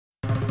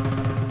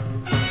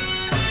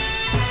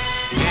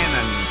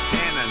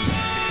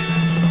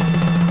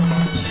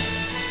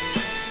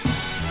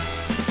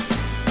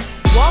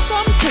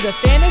to the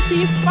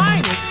Fantasy's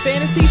finest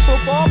fantasy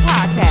football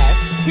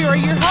podcast. Here are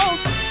your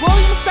hosts,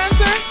 William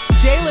Spencer,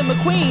 Jalen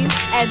McQueen,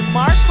 and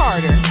Mark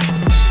Carter.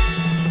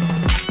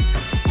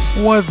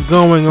 What's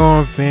going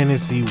on,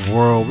 fantasy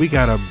world? We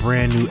got a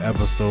brand new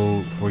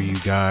episode for you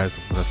guys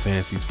for the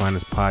Fantasy's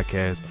finest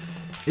podcast.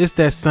 It's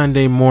that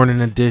Sunday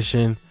morning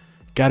edition.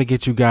 Got to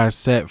get you guys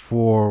set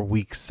for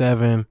week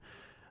 7.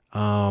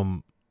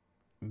 The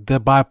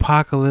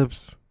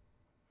Bipocalypse,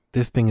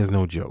 this thing is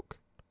no joke.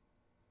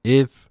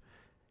 It's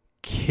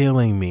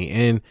killing me.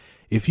 And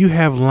if you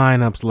have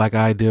lineups like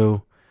I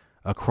do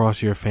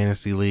across your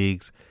fantasy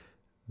leagues,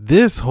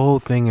 this whole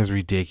thing is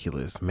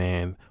ridiculous,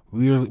 man.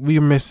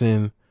 We're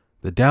missing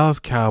the Dallas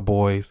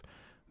Cowboys,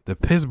 the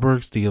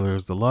Pittsburgh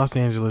Steelers, the Los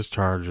Angeles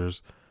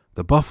Chargers,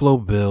 the Buffalo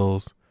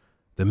Bills,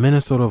 the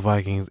Minnesota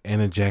Vikings, and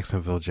the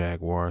Jacksonville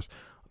Jaguars.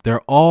 They're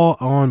all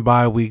on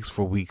bye weeks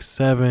for week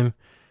 7.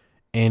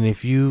 And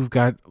if you've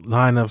got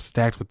lineups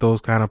stacked with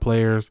those kind of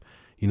players,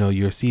 you know,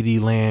 your CD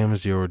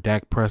Lambs, your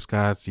Dak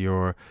Prescotts,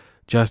 your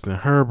Justin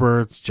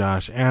Herberts,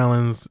 Josh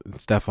Allens,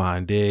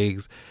 Stephon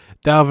Diggs,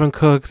 Dalvin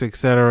Cooks,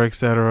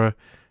 etc.,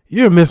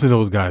 you're missing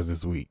those guys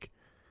this week.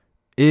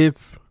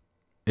 It's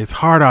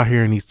hard out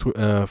here in these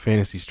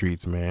fantasy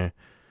streets, man.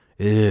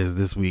 It is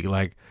this week.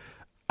 Like,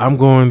 I've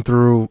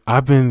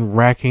been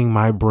racking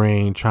my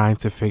brain trying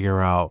to figure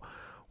out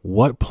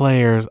what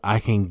players I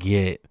can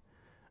get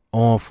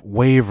off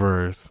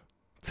waivers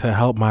to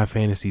help my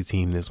fantasy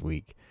team this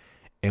week.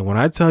 And when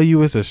I tell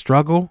you it's a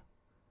struggle,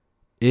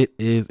 it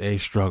is a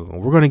struggle.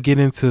 We're going to get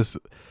into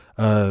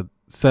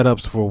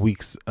setups for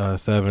week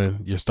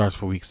 7, your starts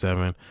for week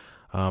 7,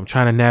 trying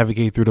to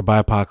navigate through the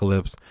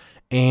Bipocalypse.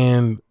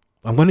 And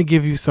I'm going to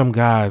give you some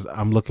guys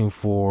I'm looking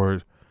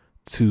forward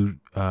to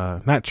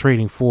not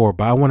trading for,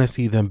 but I want to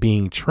see them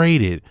being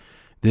traded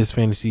this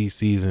fantasy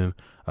season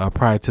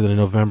prior to the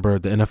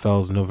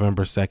NFL's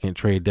November 2nd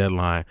trade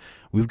deadline.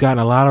 We've gotten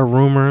a lot of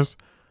rumors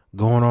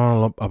going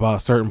on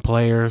about certain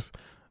players,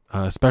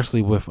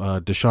 especially with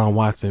Deshaun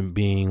Watson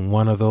being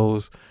one of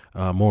those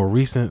more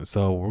recent.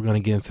 So we're going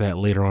to get into that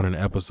later on in the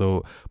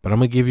episode. But I'm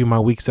going to give you my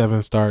week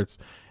 7 starts,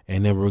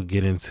 and then we'll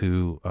get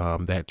into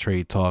that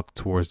trade talk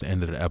towards the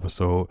end of the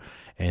episode,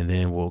 and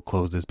then we'll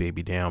close this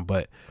baby down.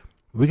 But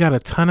we got a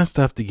ton of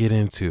stuff to get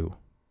into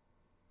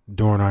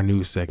during our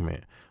news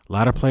segment. A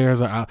lot of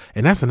players are out,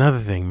 and that's another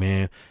thing,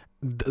 man.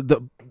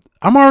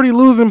 I'm already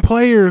losing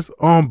players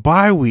on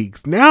bye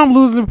weeks. Now I'm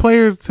losing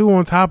players too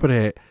on top of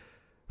that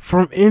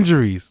from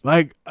injuries.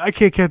 Like, I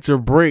can't catch a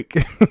break.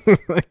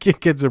 I can't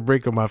catch a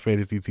break on my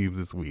fantasy teams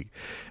this week.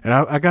 And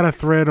I got a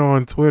thread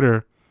on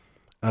Twitter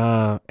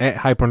at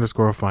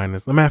hype_finest.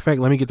 As a matter of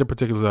fact, let me get the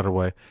particulars out of the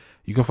way.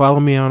 You can follow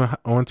me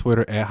on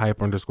Twitter at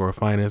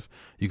hype_finest.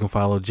 You can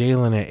follow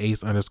Jalen at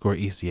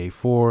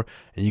ace_ECA4,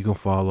 and you can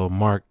follow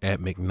Mark at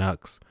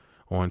McNux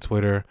on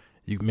Twitter.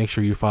 You make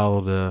sure you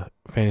follow the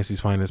Fantasy's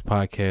Finest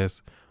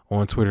podcast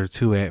on Twitter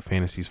too at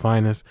Fantasy's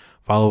Finest.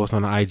 Follow us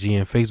on the IG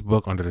and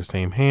Facebook under the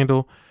same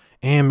handle,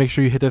 and make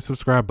sure you hit that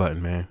subscribe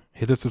button, man.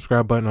 Hit the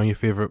subscribe button on your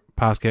favorite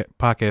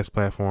podcast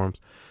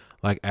platforms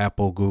like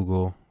Apple,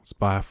 Google,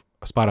 Spotify,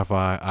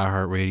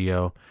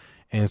 iHeartRadio,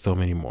 and so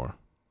many more.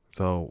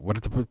 So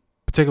what the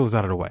particulars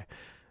out of the way.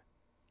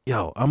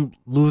 Yo, I'm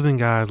losing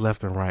guys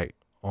left and right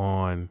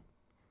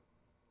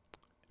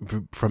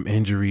from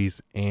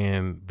injuries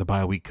and the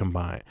bye week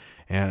combined.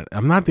 And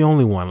I'm not the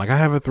only one. Like, I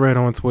have a thread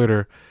on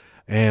Twitter,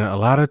 and a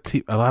lot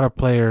of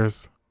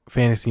players,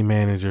 fantasy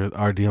managers,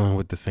 are dealing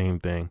with the same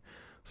thing.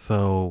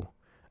 So,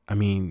 I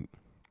mean,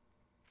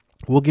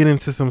 we'll get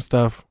into some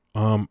stuff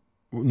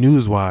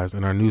news-wise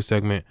in our news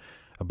segment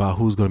about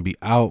who's going to be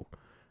out,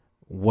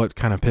 what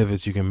kind of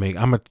pivots you can make.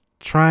 I'm going to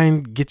try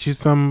and get you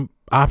some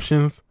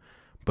options,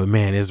 but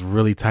man, it's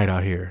really tight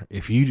out here.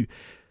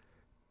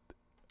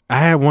 I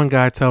had one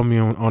guy tell me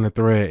on the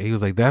thread, he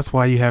was like, that's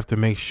why you have to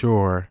make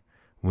sure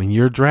when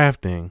you're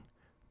drafting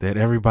that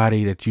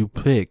everybody that you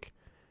pick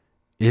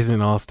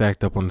isn't all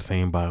stacked up on the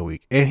same bye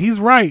week. And he's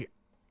right.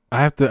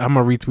 I'm going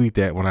to retweet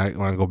that when I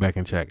go back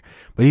and check.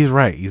 But he's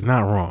right. He's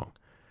not wrong.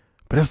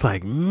 But it's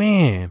like,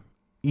 man,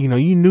 you know,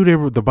 you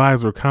knew the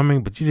buys were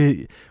coming, but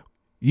you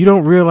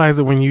don't realize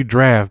it when you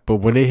draft. But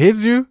when it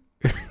hits you,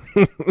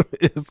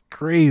 it's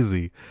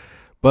crazy.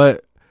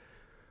 But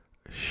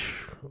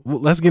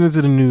let's get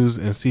into the news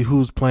and see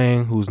who's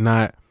playing, who's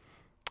not,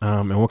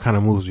 and what kind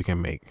of moves we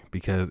can make,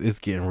 because it's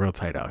getting real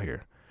tight out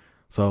here.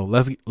 So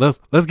let's get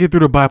through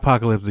the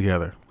Bipocalypse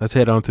together. Let's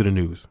head on to the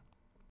news.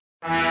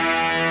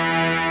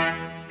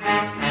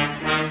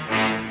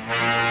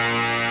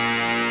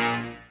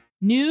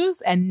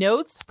 News and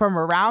notes from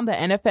around the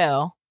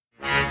NFL.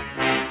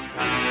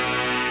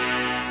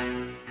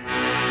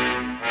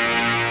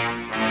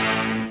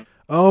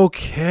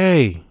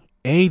 Okay.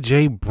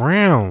 A.J.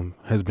 Brown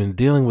has been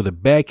dealing with a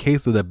bad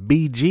case of the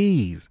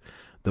BGs,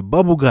 the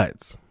bubble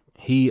guts.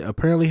 He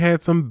apparently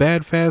had some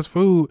bad fast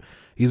food.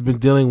 He's been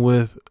dealing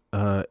with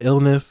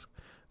illness.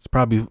 It's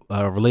probably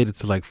related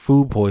to like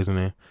food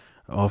poisoning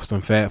off some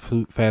fast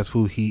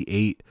food he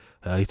ate.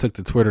 He took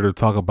to Twitter to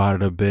talk about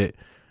it a bit.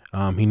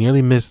 He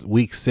nearly missed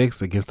week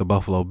 6 against the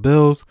Buffalo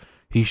Bills.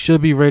 He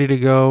should be ready to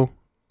go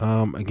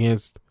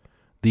against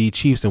the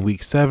Chiefs in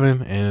Week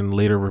 7, and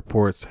later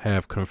reports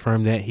have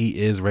confirmed that he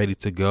is ready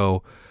to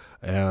go.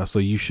 So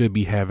you should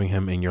be having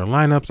him in your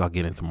lineups. I'll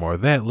get into more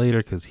of that later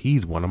because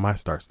he's one of my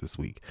starts this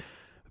week.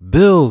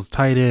 Bills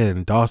tight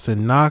end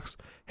Dawson Knox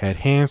had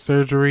hand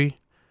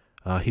surgery.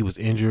 He was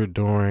injured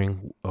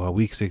during a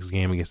Week 6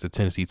 game against the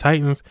Tennessee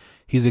Titans.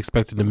 He's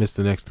expected to miss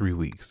the next 3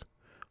 weeks.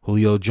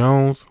 Julio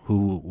Jones,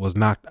 who was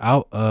knocked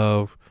out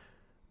of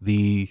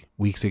the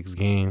Week 6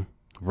 game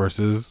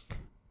versus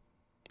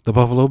the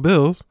Buffalo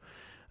Bills,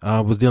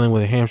 was dealing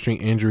with a hamstring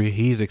injury.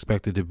 He's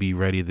expected to be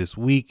ready this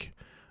week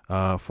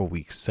for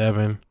Week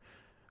 7.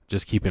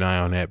 Just keep an eye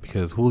on that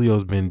because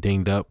Julio's been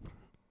dinged up.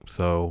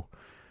 So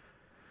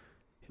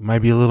it might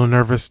be a little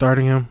nervous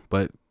starting him,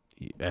 but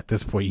at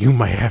this point you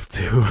might have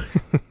to.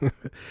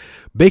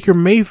 Baker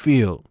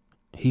Mayfield,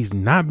 he's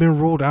not been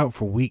ruled out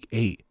for Week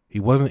 8. He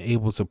wasn't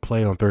able to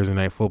play on Thursday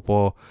Night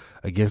Football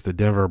against the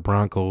Denver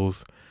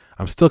Broncos.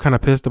 I'm still kind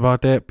of pissed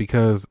about that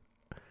because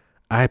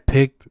I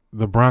picked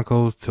the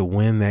Broncos to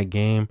win that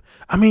game.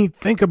 I mean,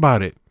 think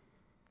about it.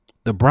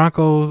 The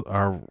Broncos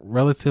are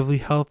relatively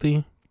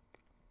healthy,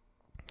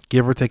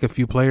 give or take a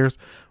few players,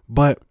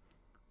 but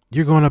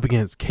you're going up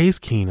against Case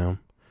Keenum.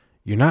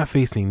 You're not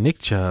facing Nick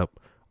Chubb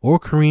or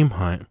Kareem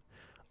Hunt.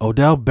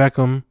 Odell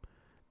Beckham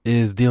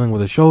is dealing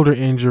with a shoulder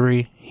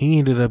injury.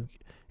 He didn't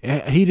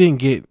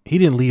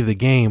leave the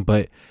game,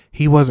 but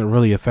he wasn't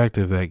really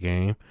effective that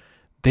game.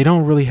 They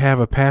don't really have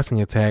a passing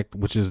attack,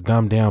 which is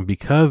dumbed down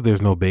because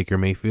there's no Baker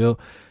Mayfield.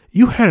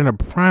 You had a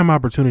prime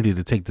opportunity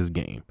to take this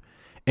game,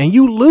 and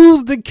you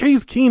lose to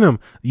Case Keenum.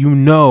 You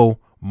know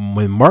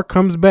when Mark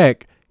comes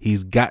back,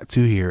 he's got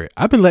to hear it.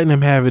 I've been letting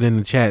him have it in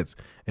the chats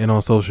and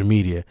on social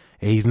media,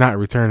 and he's not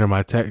returning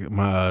my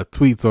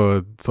tweets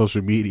on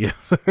social media.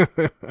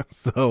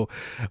 So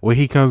when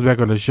he comes back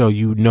on the show,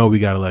 you know we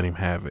got to let him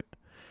have it.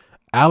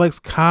 Alex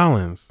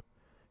Collins,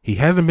 he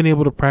hasn't been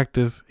able to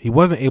practice. He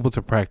wasn't able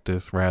to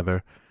practice,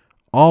 rather,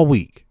 all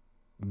week.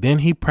 Then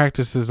he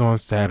practices on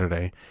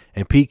Saturday,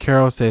 and Pete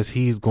Carroll says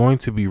he's going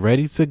to be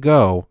ready to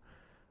go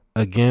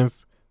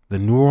against the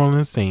New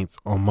Orleans Saints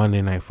on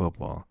Monday Night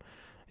Football.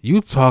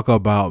 You talk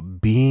about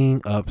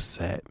being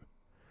upset.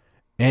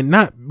 And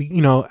not,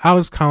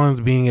 Alex Collins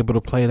being able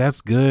to play,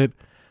 that's good.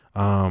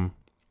 I'm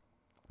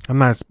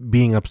not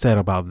being upset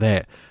about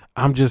that.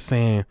 I'm just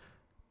saying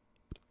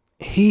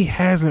he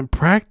hasn't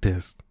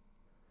practiced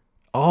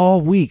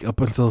all week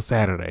up until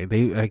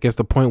Saturday. I guess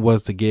the point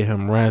was to get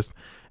him rest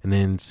and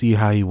then see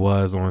how he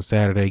was on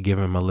Saturday, give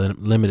him a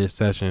limited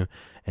session,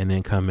 and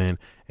then come in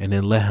and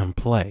then let him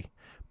play.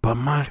 But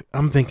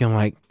I'm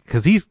thinking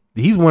because he's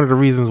one of the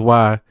reasons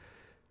why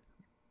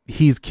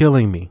he's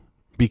killing me,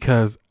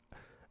 because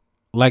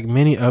like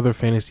many other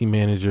fantasy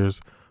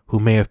managers who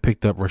may have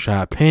picked up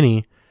Rashad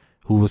Penny,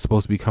 who was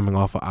supposed to be coming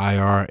off of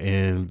IR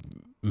and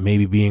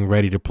maybe being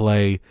ready to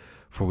play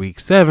for Week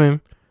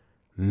 7,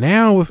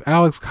 now with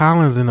Alex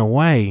Collins in the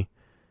way,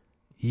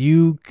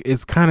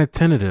 it's kind of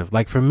tentative.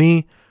 Like for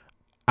me,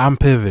 I'm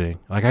pivoting.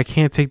 Like I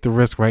can't take the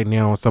risk right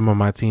now on some of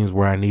my teams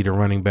where I need a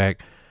running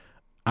back.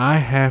 I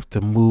have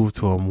to move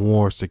to a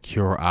more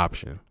secure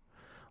option.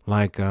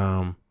 Like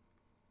I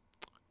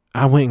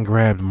went and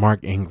grabbed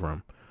Mark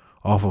Ingram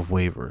off of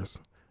waivers.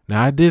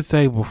 Now I did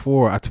say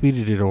before, I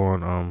tweeted it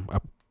on I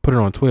put it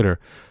on Twitter,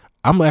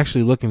 I'm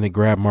actually looking to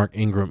grab Mark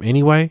Ingram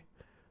anyway,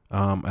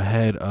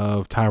 ahead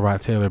of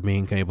Tyrod Taylor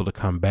being able to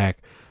come back.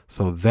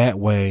 So that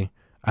way,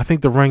 I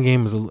think the run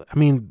game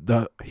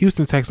the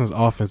Houston Texans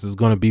offense is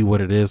going to be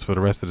what it is for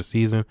the rest of the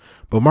season,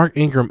 but Mark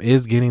Ingram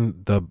is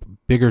getting the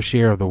bigger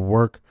share of the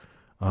work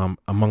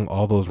among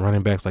all those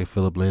running backs like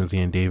Phillip Lindsay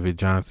and David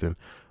Johnson.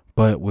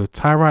 But with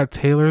Tyrod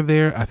Taylor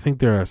there, I think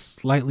they're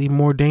slightly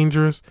more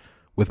dangerous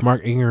with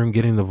Mark Ingram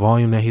getting the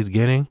volume that he's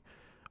getting.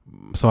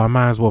 So I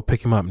might as well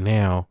pick him up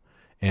now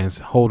and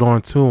hold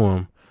on to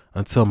him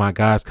until my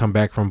guys come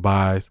back from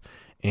buys.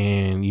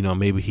 And,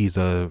 maybe he's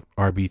a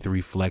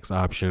RB3 flex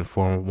option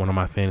for one of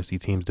my fantasy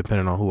teams,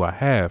 depending on who I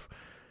have.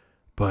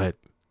 But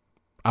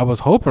I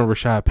was hoping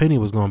Rashad Penny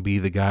was going to be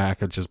the guy I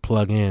could just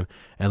plug in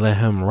and let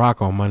him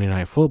rock on Monday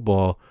Night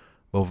Football.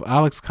 But with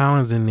Alex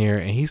Collins in there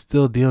and he's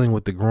still dealing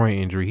with the groin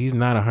injury, he's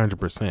not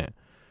 100%.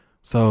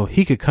 So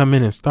he could come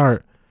in and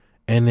start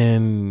and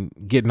then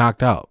get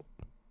knocked out.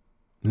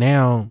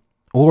 Now,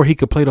 or he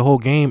could play the whole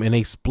game and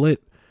they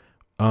split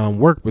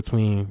work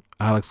between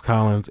Alex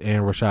Collins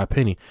and Rashad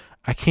Penny.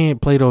 I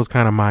can't play those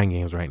kind of mind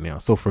games right now.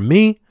 So for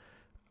me,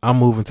 I'm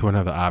moving to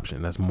another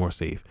option that's more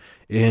safe.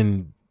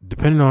 And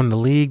depending on the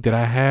league that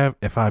I have,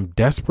 if I'm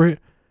desperate,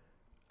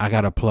 I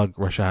got to plug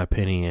Rashad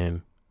Penny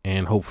in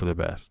and hope for the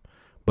best.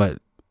 But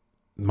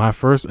my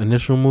first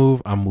initial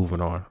move, I'm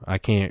moving on. I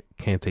can't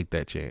take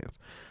that chance.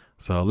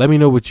 So let me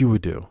know what you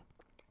would do.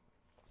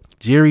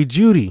 Jerry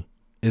Jeudy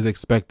is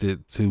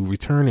expected to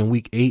return in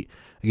Week 8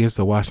 against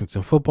the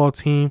Washington football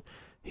team.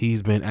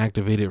 He's been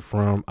activated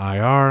from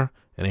IR,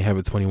 and they have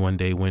a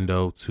 21-day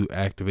window to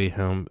activate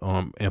him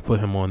and put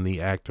him on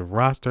the active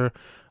roster.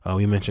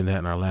 We mentioned that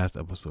in our last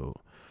episode.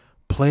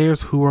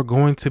 Players who are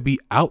going to be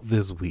out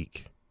this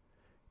week.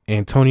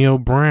 Antonio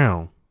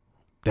Brown.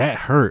 That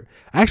hurt.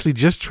 I actually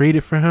just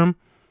traded for him.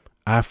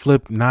 I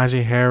flipped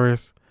Najee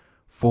Harris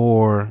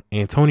for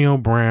Antonio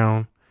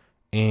Brown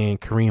and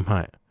Kareem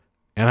Hunt.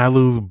 And I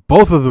lose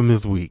both of them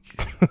this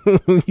week.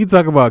 You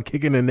talk about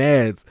kicking the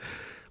nads.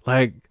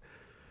 Like,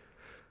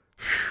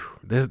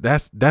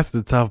 that's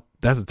a tough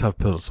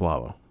pill to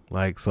swallow.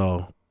 Like,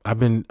 so I've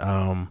been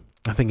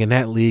I think in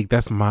that league,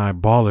 that's my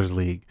ballers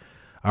league.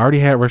 I already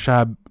had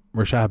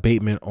Rashad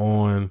Bateman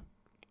on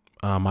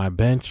my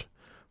bench,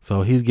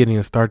 so he's getting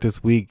a start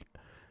this week.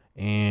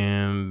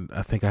 And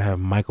I think I have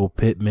Michael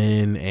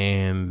Pittman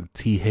and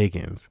T.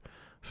 Higgins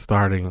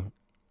starting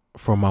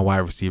for my wide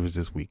receivers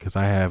this week, because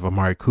I have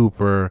Amari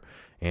Cooper,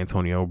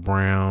 Antonio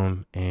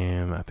Brown,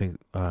 and I think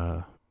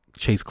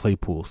Chase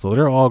Claypool. So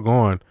they're all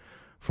gone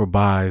for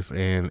buys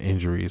and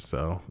injuries.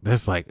 So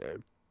that's like,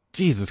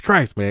 Jesus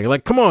Christ, man.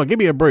 Like, come on, give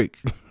me a break.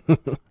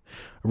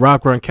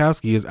 Rob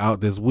Gronkowski is out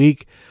this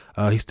week.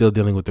 He's still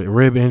dealing with the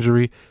rib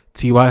injury.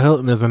 T.Y.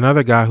 Hilton is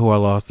another guy who I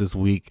lost this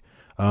week.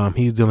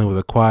 He's dealing with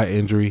a quad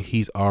injury.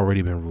 He's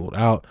already been ruled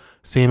out.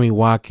 Sammy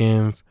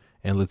Watkins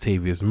and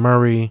Latavius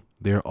Murray,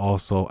 they're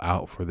also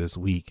out for this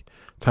week.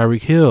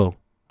 Tyreek Hill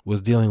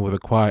was dealing with a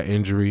quad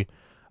injury,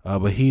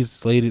 but he's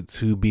slated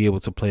to be able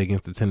to play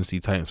against the Tennessee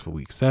Titans for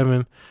week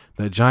 7.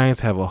 The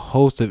Giants have a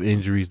host of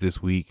injuries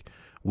this week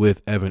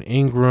with Evan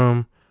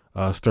Ingram,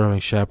 Sterling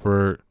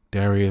Shepard,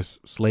 Darius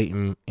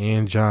Slayton,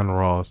 and John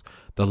Ross.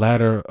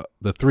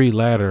 The three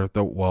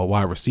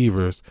wide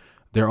receivers,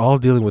 they're all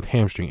dealing with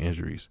hamstring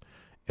injuries.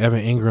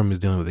 Evan Ingram is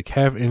dealing with a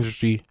calf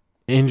injury,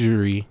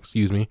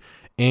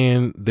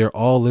 and they're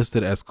all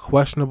listed as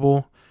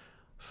questionable.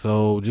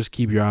 So just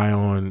keep your eye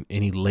on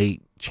any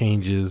late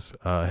changes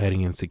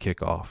heading into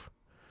kickoff.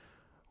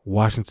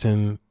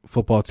 Washington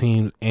football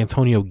team,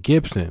 Antonio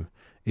Gibson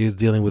is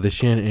dealing with a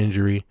shin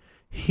injury.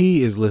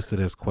 He is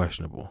listed as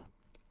questionable.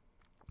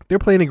 They're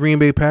playing the Green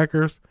Bay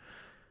Packers.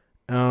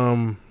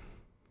 You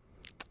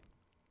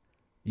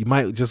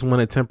might just want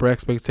to temper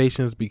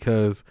expectations,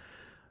 because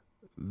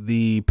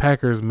the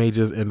Packers may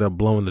just end up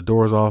blowing the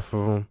doors off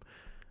of them.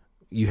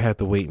 You have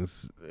to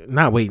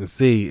not wait and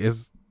see.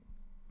 It's,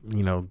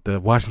 the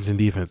Washington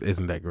defense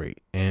isn't that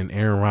great, and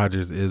Aaron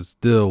Rodgers is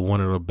still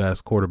one of the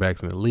best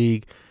quarterbacks in the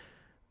league.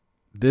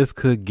 This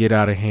could get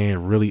out of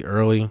hand really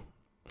early.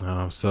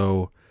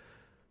 So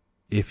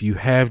if you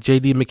have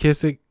J.D.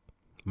 McKissick,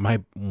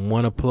 might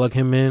want to plug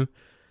him in,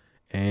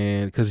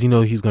 and because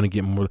he's going to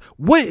get more.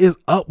 What is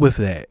up with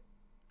that?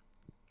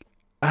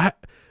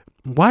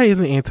 Why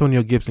isn't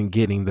Antonio Gibson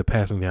getting the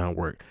passing down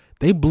work?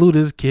 They blew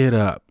this kid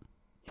up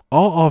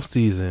all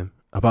offseason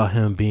about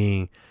him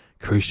being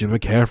Christian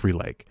McCaffrey.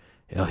 Like,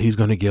 he's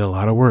going to get a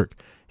lot of work.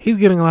 He's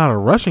getting a lot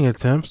of rushing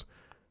attempts,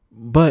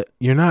 but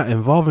you're not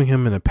involving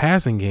him in the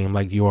passing game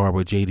like you are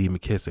with J.D.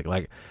 McKissick.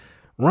 Like,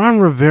 Ron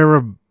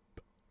Rivera,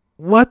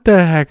 what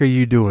the heck are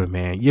you doing,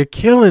 man? You're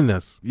killing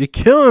us. You're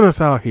killing us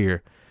out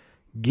here.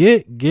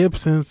 Get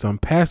Gibson some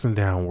passing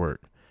down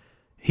work.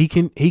 He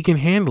can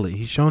handle it.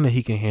 He's shown that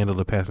he can handle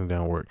the passing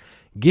down work.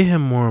 Get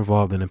him more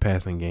involved in the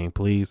passing game,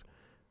 please.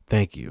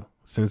 Thank you.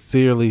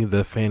 Sincerely,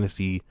 the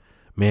fantasy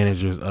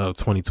managers of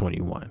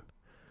 2021.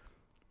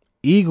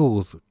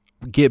 Eagles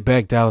get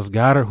back Dallas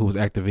Goedert, who was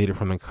activated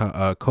from the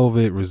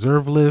COVID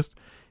reserve list.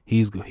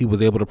 He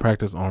was able to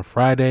practice on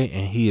Friday,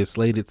 and he is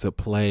slated to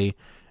play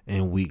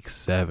in week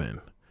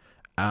 7.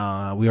 We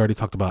already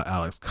talked about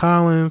Alex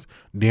Collins.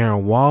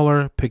 Darren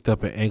Waller picked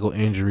up an ankle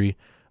injury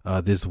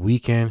this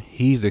weekend.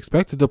 He's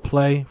expected to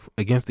play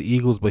against the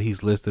Eagles, but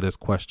he's listed as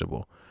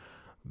questionable.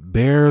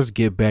 Bears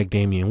get back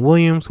Damian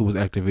Williams, who was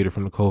activated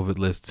from the COVID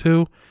list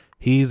too.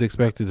 He's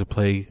expected to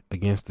play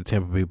against the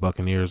Tampa Bay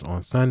Buccaneers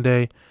on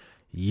Sunday.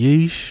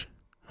 Yeesh,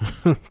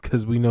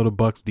 because we know the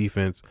Bucs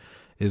defense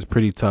is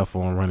pretty tough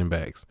on running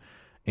backs.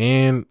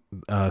 And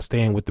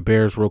staying with the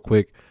Bears real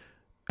quick,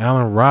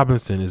 Allen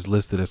Robinson is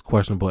listed as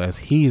questionable as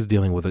he is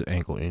dealing with an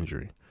ankle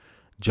injury.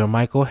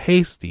 JaMycal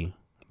Hasty,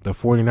 the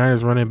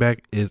 49ers running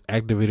back, is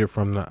activated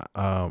from the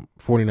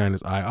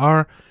 49ers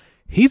IR.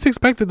 He's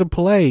expected to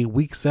play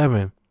week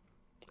 7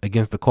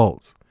 against the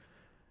Colts.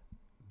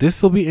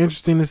 This will be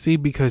interesting to see,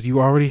 because you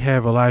already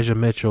have Elijah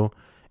Mitchell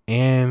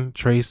and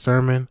Trey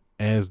Sermon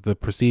as the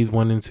perceived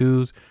 1 and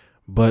 2s.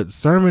 But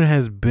Sermon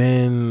has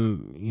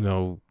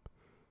been,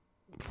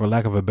 for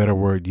lack of a better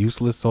word,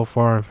 useless so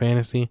far in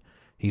fantasy.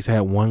 He's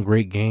had one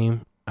great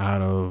game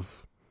out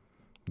of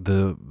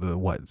the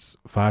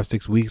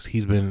 5-6 weeks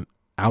he's been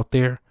out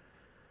there.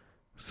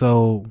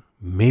 So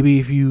maybe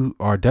if you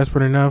are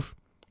desperate enough,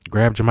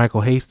 grab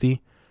JaMycal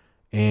Hasty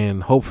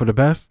and hope for the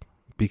best,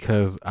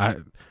 because I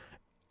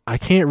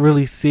can't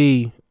really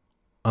see,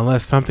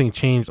 unless something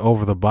changed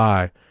over the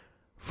bye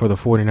for the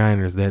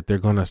 49ers, that they're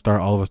going to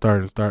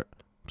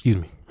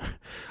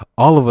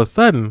all of a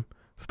sudden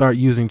start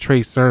using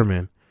Trey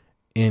Sermon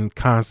in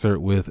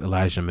concert with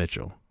Elijah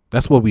Mitchell.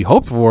 That's what we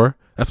hoped for.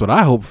 That's what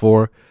I hoped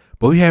for.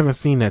 But we haven't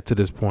seen that to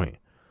this point.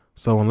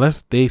 So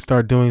unless they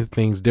start doing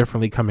things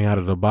differently coming out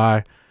of the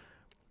bye,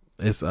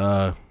 it's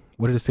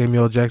what did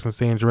Samuel Jackson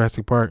say in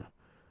Jurassic Park?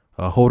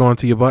 Hold on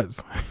to your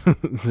butts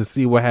to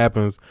see what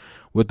happens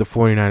with the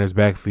 49ers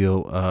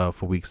backfield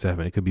for week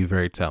 7. It could be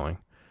very telling.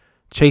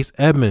 Chase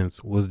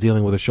Edmonds was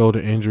dealing with a shoulder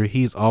injury.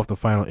 He's off the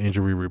final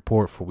injury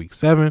report for week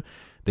 7.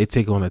 They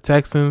take on the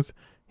Texans.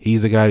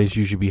 He's a guy that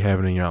you should be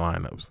having in your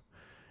lineups.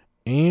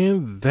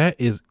 And that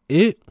is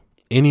it.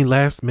 Any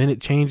last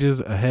minute changes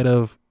ahead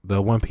of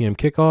the 1 p.m.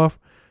 kickoff?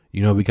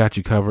 You know we got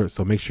you covered,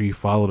 so make sure you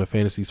follow the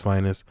Fantasy's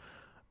Finest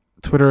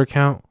Twitter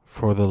account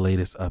for the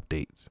latest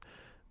updates.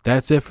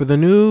 That's it for the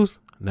news.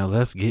 Now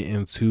let's get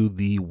into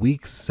the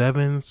week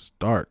 7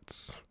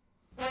 starts.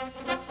 And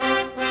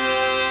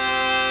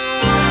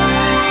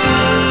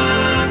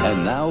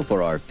now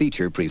for our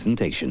feature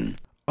presentation.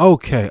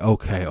 Okay.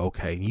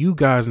 You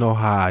guys know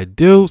how I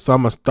do, so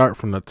I'm going to start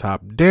from the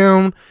top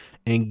down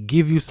and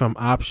give you some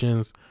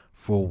options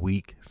for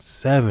week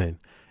 7.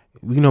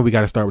 We know we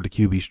got to start with the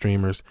QB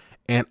streamers,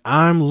 and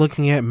I'm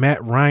looking at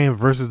Matt Ryan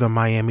versus the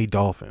Miami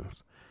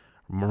Dolphins.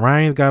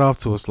 Ryan got off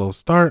to a slow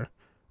start,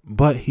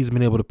 but he's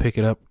been able to pick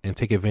it up and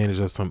take advantage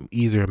of some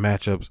easier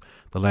matchups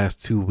the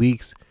last 2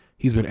 weeks.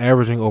 He's been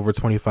averaging over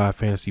 25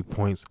 fantasy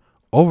points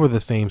over the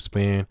same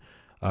span,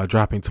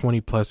 dropping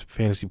 20-plus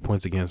fantasy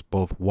points against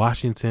both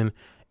Washington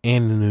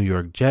and the New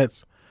York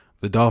Jets.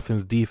 The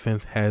Dolphins'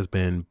 defense has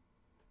been,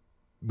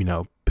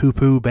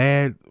 poo-poo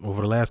bad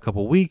over the last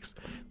couple weeks.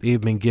 They've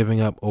been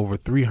giving up over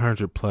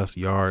 300-plus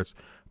yards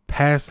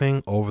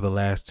passing over the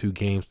last 2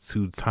 games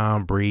to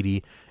Tom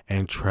Brady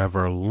and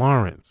Trevor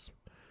Lawrence.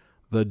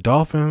 The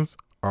Dolphins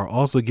are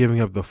also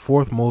giving up the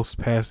 4th most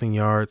passing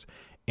yards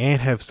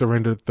and have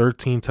surrendered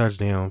 13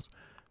 touchdowns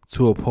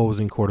to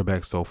opposing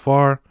quarterbacks so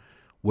far.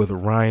 With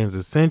Ryan's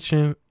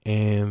ascension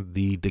and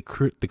the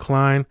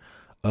decline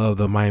of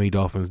the Miami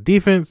Dolphins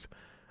defense,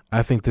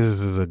 I think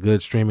this is a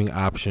good streaming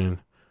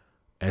option,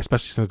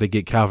 especially since they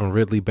get Calvin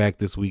Ridley back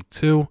this week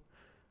too.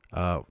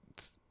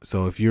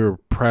 So if you're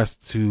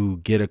pressed to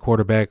get a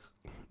quarterback,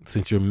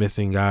 since you're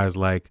missing guys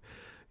like,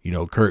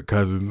 Kirk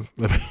Cousins,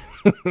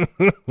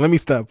 let me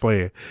stop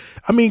playing.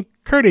 I mean,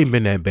 Kurt ain't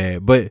been that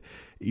bad, but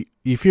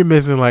if you're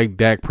missing like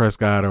Dak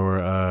Prescott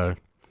or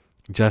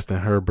Justin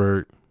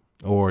Herbert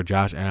or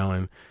Josh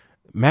Allen,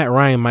 Matt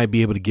Ryan might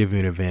be able to give you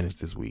an advantage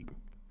this week.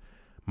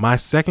 My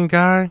second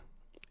guy,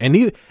 and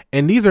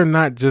these are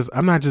not just,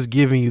 I'm not just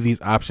giving you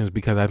these options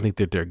because I think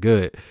that they're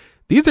good.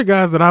 These are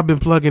guys that I've been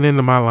plugging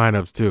into my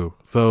lineups too.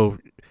 So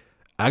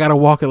I got to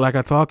walk it like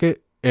I talk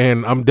it.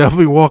 And I'm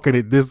definitely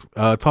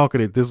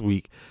talking it this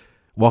week,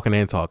 walking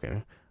and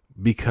talking,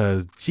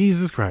 because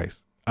Jesus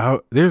Christ,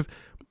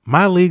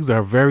 my leagues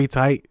are very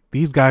tight.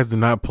 These guys do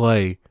not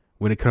play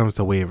when it comes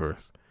to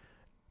waivers.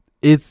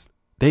 It's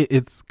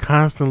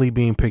constantly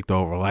being picked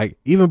over. Like,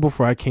 even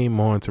before I came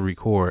on to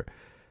record,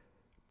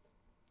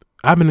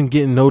 I've been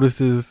getting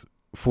notices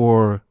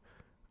for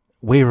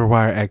waiver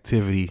wire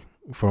activity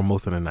for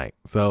most of the night.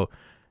 So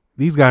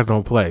these guys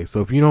don't play.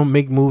 So if you don't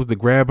make moves to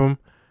grab them,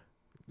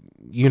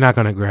 you're not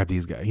going to grab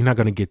these guys. You're not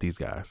going to get these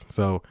guys.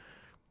 So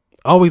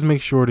always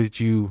make sure that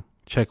you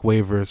check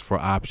waivers for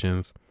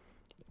options.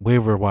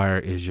 Waiver wire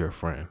is your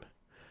friend.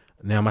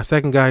 Now, my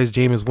second guy is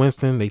Jameis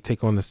Winston. They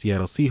take on the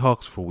Seattle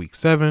Seahawks for week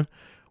 7.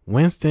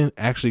 Winston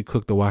actually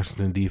cooked the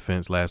Washington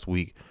defense last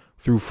week,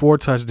 threw 4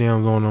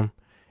 touchdowns on them,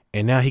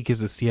 and now he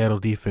gets a Seattle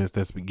defense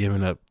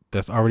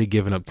that's already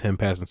given up 10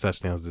 passing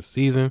touchdowns this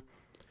season.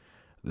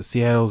 The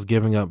Seattle's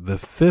giving up the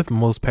 5th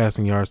most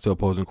passing yards to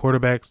opposing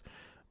quarterbacks,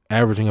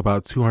 averaging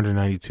about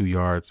 292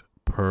 yards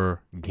per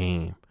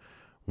game.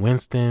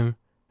 Winston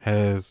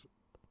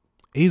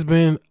he's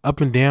been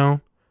up and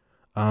down,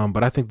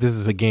 but I think this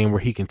is a game where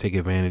he can take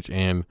advantage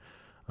and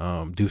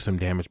do some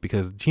damage,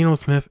 because Geno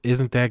Smith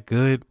isn't that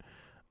good.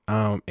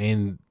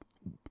 And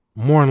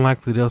more than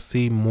likely they'll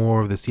see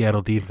more of the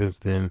Seattle defense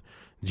than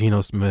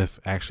Geno Smith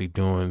actually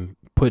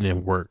putting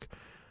in work.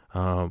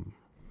 I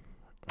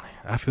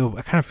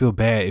kind of feel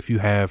bad if you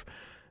have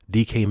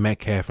DK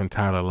Metcalf and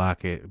Tyler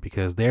Lockett,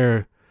 because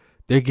they're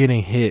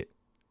getting hit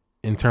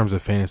in terms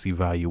of fantasy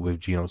value with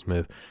Geno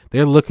Smith.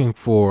 They're looking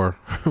for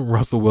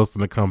Russell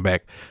Wilson to come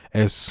back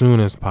as soon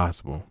as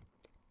possible.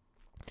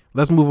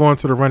 Let's move on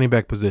to the running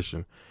back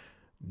position.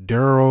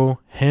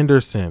 Darrell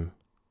Henderson,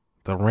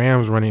 the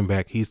Rams running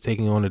back, he's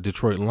taking on the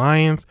Detroit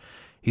Lions.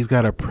 He's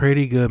got a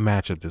pretty good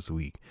matchup this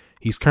week.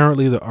 He's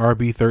currently the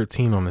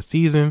RB13 on the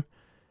season.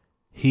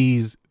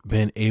 He's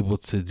been able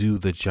to do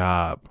the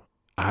job.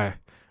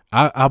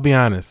 I'll be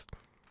honest.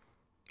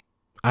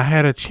 I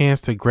had a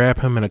chance to grab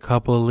him in a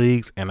couple of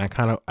leagues, and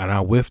I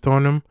whiffed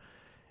on him.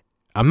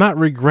 I'm not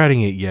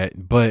regretting it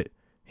yet, but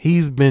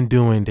he's been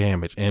doing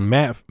damage. And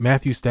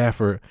Matthew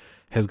Stafford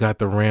has got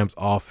the Rams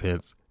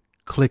offense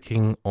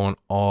clicking on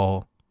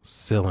all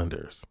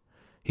cylinders.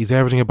 He's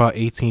averaging about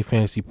 18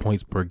 fantasy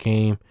points per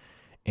game,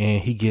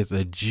 and he gets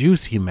a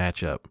juicy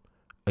matchup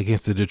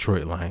against the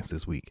Detroit Lions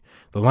this week.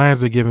 The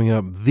Lions are giving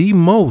up the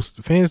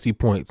most fantasy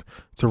points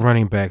to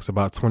running backs,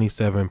 about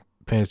 27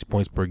 fantasy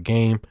points per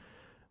game.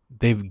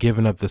 They've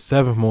given up the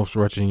 7th most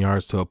rushing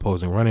yards to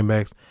opposing running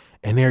backs,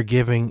 and they're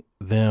giving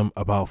them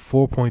about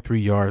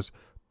 4.3 yards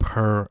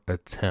per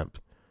attempt.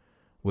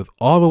 With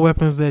all the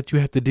weapons that you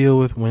have to deal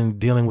with when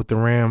dealing with the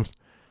Rams,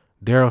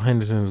 Darrell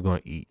Henderson is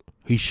going to eat.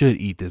 He should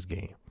eat this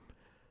game.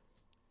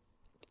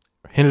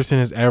 Henderson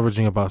is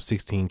averaging about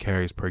 16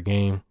 carries per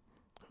game.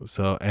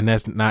 So, and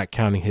that's not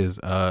counting his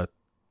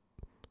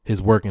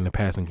work in the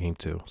passing game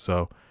too.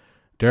 So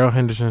Darrell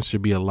Henderson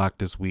should be a lock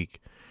this week.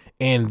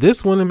 And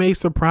this one may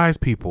surprise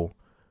people,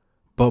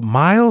 but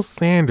Miles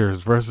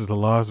Sanders versus the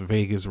Las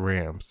Vegas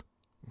Rams.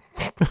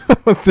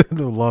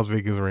 The Las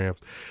Vegas Rams.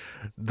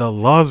 The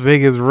Las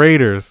Vegas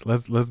Raiders.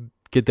 Let's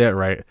get that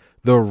right.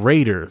 The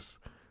Raiders.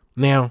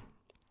 Now,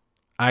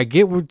 I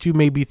get what you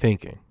may be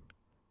thinking.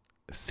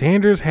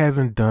 Sanders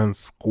hasn't done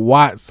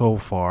squat so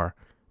far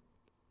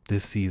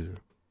this season.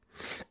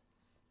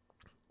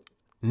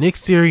 Nick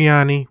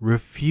Sirianni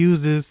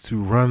refuses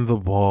to run the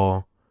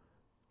ball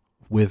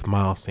with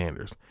Miles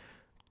Sanders.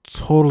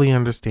 Totally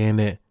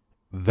understand it.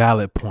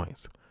 Valid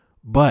points.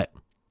 But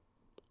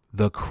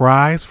the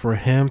cries for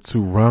him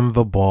to run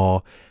the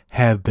ball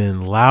have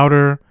been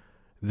louder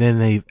than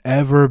they've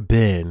ever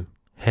been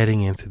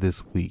heading into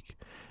this week.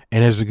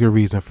 And there's a good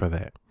reason for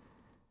that.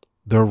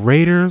 The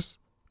Raiders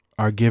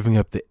are giving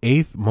up the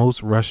 8th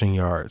most rushing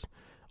yards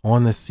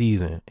on the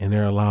season, and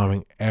they're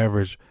allowing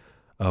average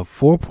of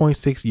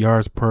 4.6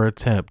 yards per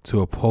attempt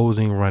to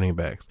opposing running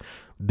backs.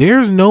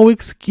 There's no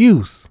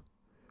excuse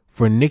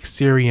for Nick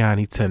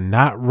Sirianni to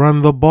not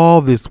run the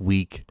ball this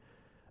week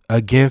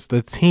against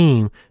a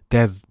team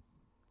that's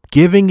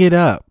giving it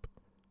up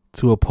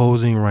to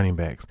opposing running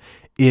backs.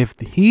 If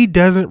he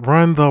doesn't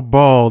run the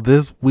ball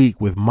this week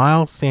with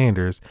Miles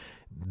Sanders,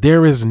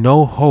 there is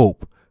no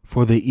hope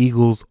for the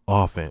Eagles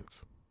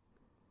offense.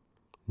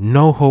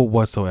 No hope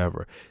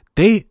whatsoever.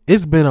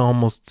 It's been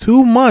almost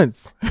 2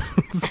 months.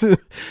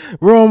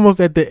 We're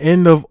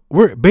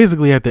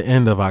basically at the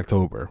end of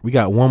October. We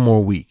got one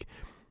more week.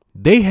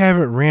 They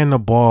haven't ran the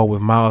ball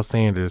with Miles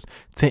Sanders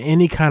to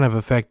any kind of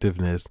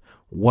effectiveness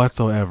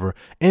whatsoever.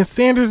 And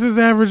Sanders is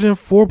averaging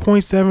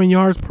 4.7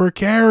 yards per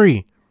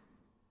carry.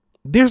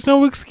 There's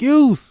no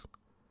excuse.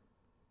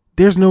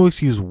 There's no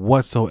excuse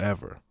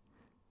whatsoever.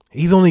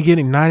 He's only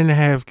getting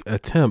 9.5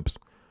 attempts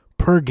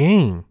per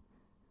game.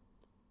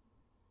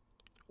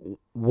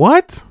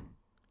 What?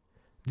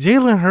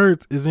 Jalen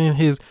Hurts is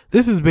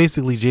this is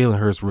basically Jalen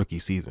Hurts' rookie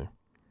season.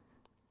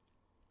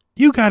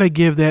 You got to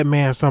give that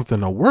man something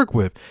to work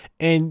with.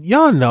 And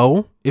y'all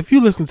know, if you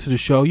listen to the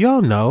show,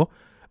 y'all know,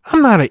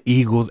 I'm not an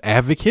Eagles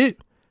advocate.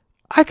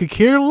 I could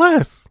care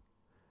less.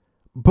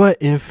 But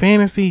in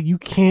fantasy, you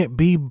can't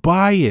be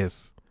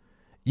biased.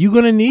 You're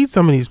going to need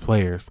some of these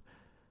players.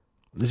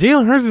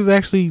 Jalen Hurts is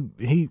actually,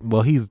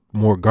 he's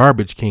more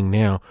garbage king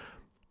now.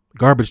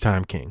 Garbage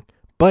time king.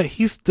 But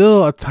he's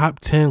still a top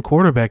 10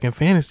 quarterback in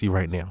fantasy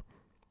right now.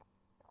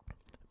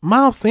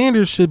 Miles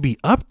Sanders should be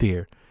up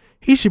there.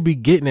 He should be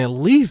getting at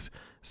least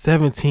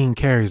 17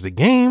 carries a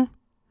game.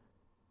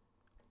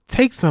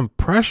 Take some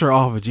pressure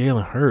off of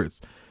Jalen Hurts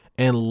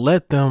and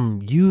let them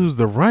use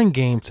the run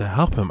game to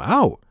help him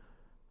out.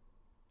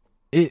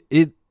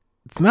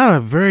 It's not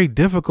a very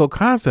difficult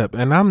concept,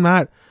 and I'm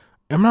not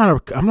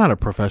a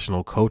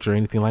professional coach or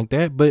anything like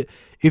that, but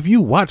if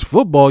you watch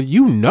football,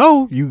 you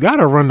know you got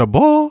to run the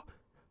ball.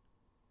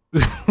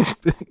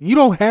 You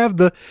don't have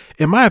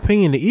in my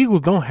opinion, the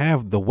Eagles don't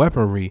have the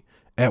weaponry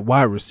at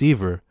wide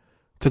receiver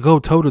to go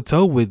toe to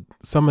toe with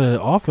some of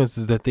the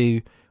offenses that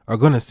they are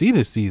going to see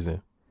this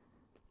season.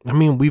 I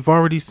mean, we've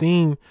already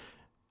seen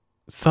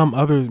some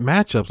other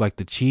matchups like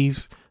the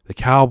Chiefs, the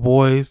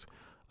Cowboys.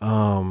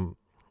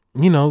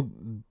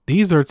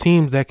 These are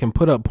teams that can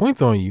put up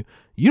points on you.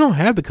 You don't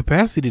have the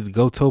capacity to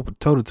go toe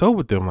to toe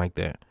with them like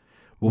that.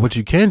 But what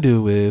you can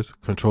do is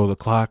control the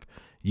clock,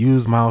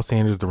 use Miles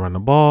Sanders to run the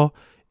ball,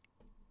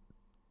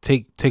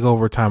 take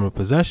over time of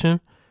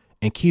possession,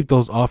 and keep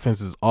those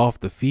offenses off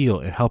the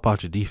field and help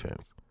out your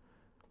defense.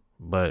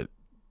 But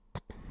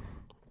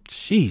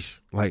sheesh,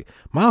 like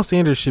Miles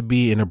Sanders should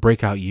be in a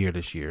breakout year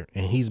this year,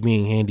 and he's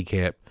being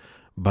handicapped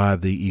by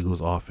the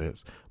Eagles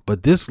offense.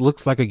 But this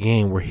looks like a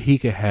game where he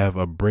could have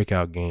a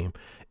breakout game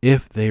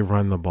if they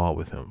run the ball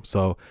with him.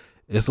 So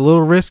it's a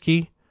little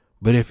risky,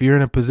 but if you're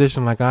in a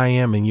position like I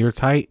am and you're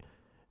tight,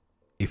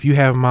 if you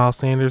have Miles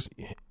Sanders,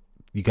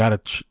 you gotta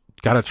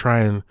try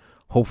and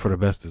hope for the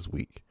best this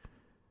week.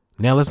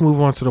 Now let's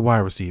move on to the wide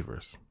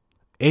receivers.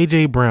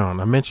 A.J. Brown,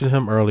 I mentioned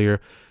him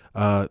earlier.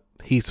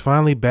 He's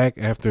finally back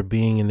after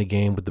being in the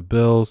game with the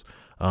Bills,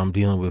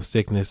 dealing with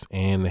sickness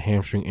and the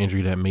hamstring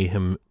injury that made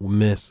him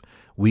miss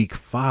week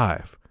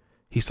 5.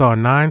 He saw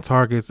 9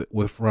 targets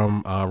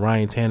from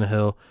Ryan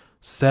Tannehill,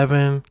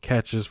 7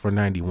 catches for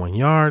 91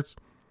 yards.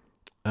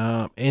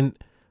 And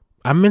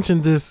I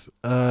mentioned this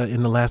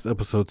in the last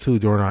episode too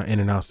during our in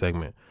and out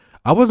segment.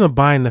 I wasn't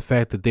buying the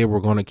fact that they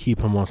were going to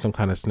keep him on some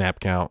kind of snap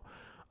count,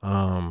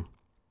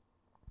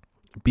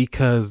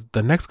 because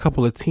the next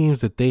couple of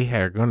teams that they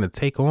are going to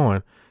take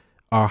on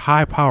are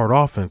high powered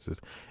offenses.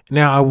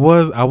 Now I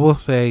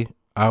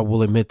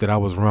will admit that I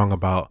was wrong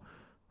about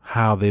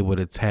how they would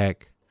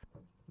attack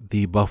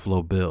the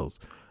Buffalo Bills.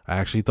 I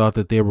actually thought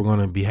that there was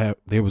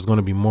going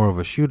to be more of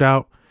a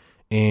shootout,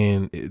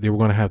 and they were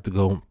going to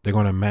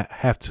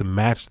have to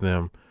match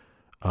them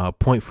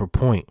point for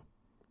point.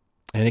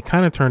 And it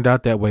kind of turned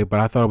out that way, but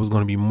I thought it was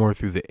going to be more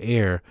through the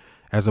air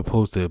as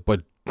opposed to,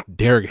 but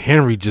Derrick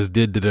Henry just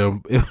did to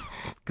them.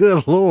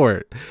 Good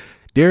Lord.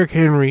 Derrick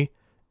Henry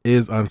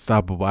is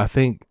unstoppable. I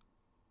think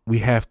we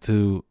have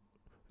to,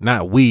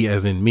 not we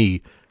as in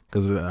me,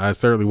 because I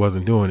certainly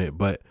wasn't doing it,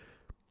 but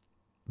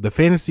the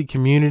fantasy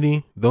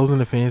community, those in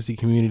the fantasy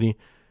community,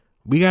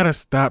 we got to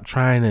stop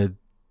trying to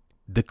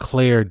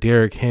declare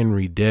Derrick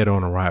Henry dead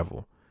on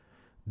arrival.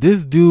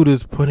 This dude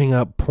is putting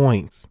up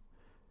points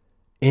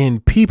in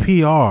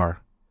PPR,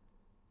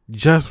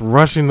 just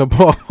rushing the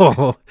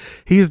ball.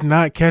 He's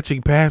not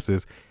catching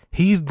passes.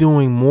 He's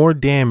doing more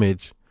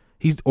damage.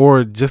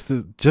 Or just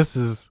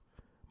as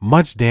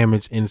much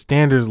damage in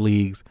standard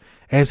leagues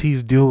as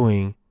he's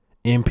doing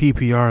in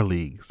PPR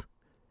leagues,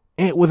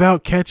 and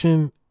without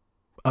catching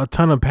a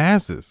ton of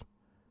passes.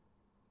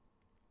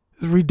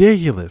 It's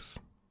ridiculous.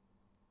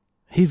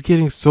 He's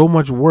getting so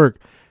much work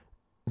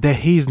that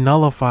he's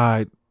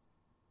nullified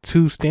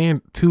two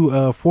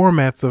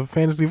formats of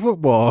fantasy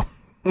football.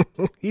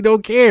 He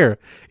don't care.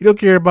 He don't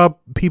care about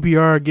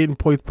PPR getting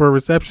points per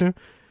reception.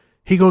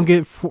 He gonna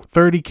get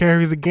 30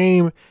 carries a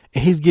game,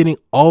 and he's getting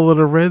all of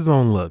the red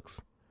zone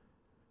looks.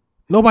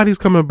 Nobody's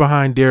coming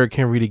behind Derrick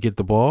Henry to get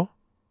the ball.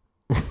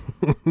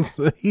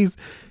 So he's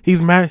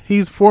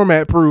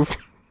format proof.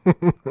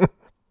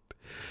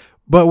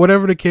 But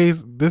whatever the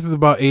case, this is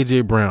about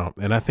AJ Brown,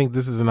 and I think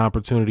this is an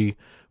opportunity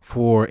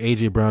for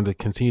AJ Brown to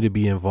continue to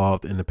be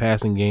involved in the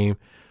passing game.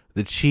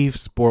 The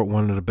Chiefs sport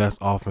one of the best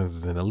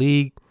offenses in the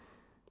league,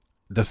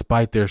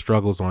 despite their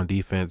struggles on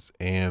defense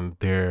and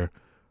their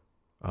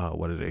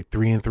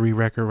 3-3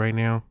 record right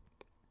now.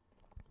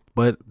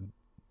 But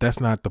that's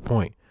not the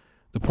point.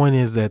 The point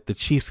is that the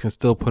Chiefs can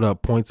still put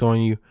up points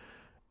on you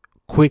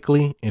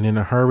quickly and in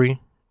a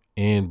hurry,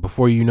 and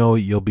before you know it,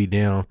 you'll be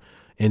down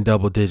in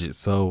double digits.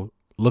 So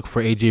look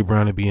for AJ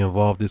Brown to be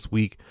involved this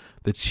week.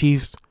 The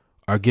Chiefs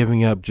are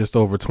giving up just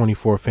over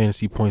 24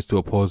 fantasy points to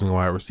opposing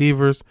wide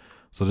receivers,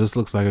 so this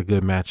looks like a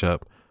good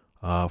matchup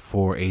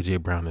for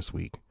AJ Brown this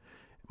week.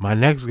 My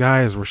next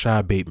guy is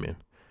Rashad Bateman.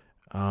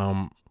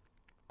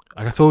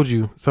 Like I told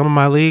you, some of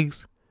my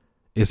leagues,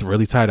 it's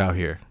really tight out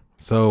here.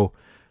 So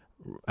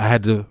I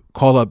had to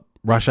call up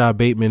Rashad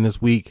Bateman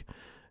this week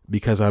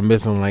because I'm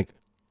missing like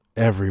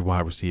every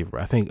wide receiver.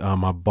 I think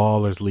my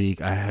Ballers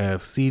League, I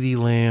have CeeDee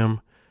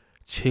Lamb,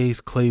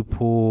 Chase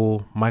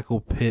Claypool,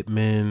 Michael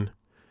Pittman,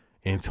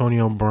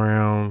 Antonio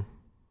Brown,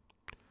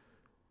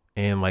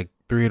 and like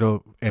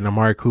and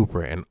Amari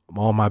Cooper, and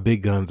all my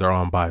big guns are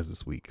on buys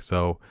this week.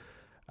 So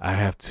I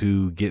have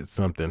to get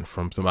something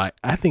from somebody.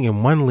 I think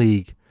in one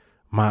league,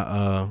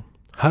 my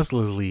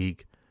Hustlers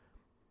League,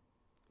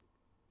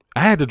 I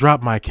had to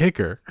drop my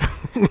kicker.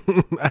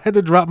 I had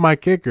to drop my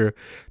kicker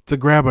to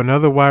grab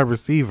another wide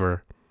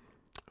receiver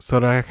so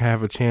that I can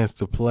have a chance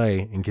to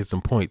play and get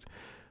some points.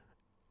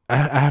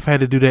 I've had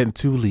to do that in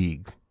 2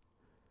 leagues.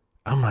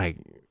 I'm like,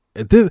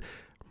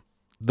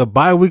 the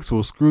bye weeks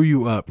will screw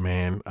you up,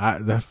 man.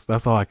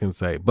 That's all I can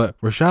say. But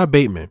Rashad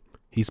Bateman,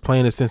 he's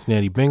playing the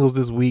Cincinnati Bengals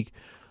this week.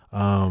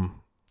 I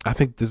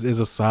think this is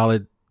a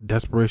solid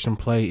desperation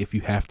play if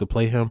you have to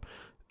play him.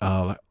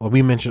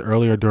 We mentioned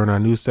earlier during our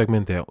news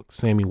segment that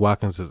Sammy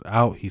Watkins is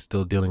out. He's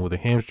still dealing with a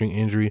hamstring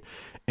injury.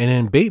 And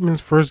in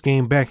Bateman's first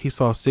game back, he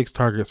saw 6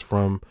 targets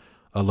from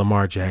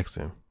Lamar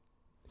Jackson.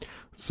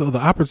 So the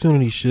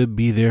opportunity should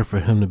be there for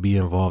him to be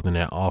involved in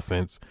that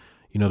offense.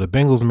 You know, the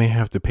Bengals may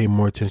have to pay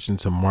more attention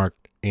to Mark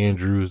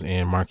Andrews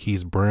and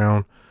Marquise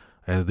Brown,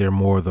 as they're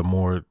the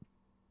more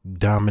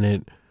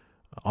dominant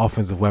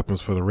offensive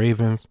weapons for the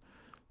Ravens.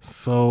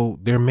 So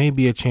there may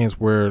be a chance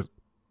where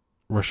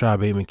Rashad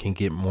Bateman can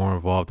get more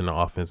involved in the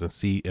offense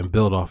and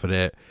build off of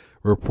that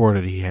rapport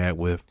that he had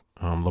with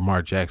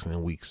Lamar Jackson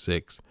in week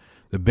 6.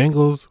 The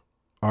Bengals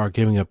are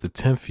giving up the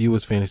 10th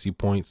fewest fantasy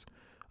points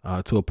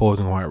to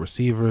opposing wide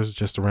receivers,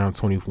 just around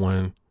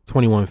 21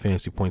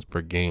 fantasy points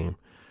per game.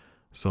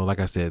 So like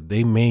I said,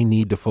 they may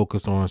need to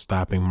focus on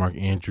stopping Mark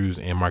Andrews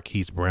and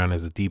Marquise Brown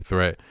as a deep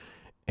threat,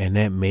 and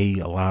that may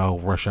allow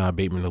Rashad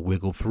Bateman to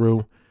wiggle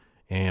through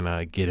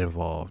and get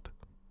involved.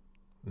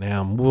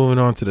 Now, moving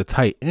on to the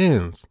tight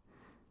ends.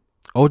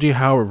 O.J.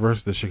 Howard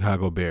versus the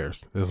Chicago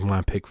Bears. This is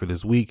my pick for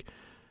this week.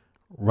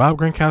 Rob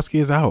Gronkowski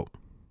is out.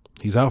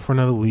 He's out for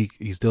another week.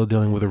 He's still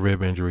dealing with a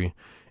rib injury.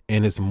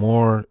 And it's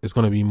going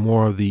to be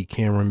more of the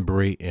Cameron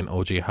Brate and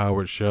O.J.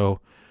 Howard show.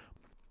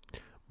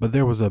 But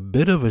there was a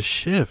bit of a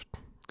shift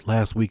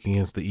last week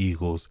against the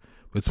Eagles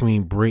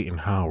between Brate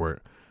and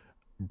Howard.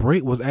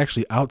 Brate was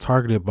actually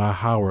out-targeted by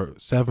Howard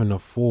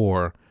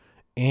 7-4.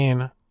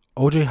 And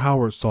O.J.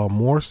 Howard saw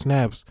more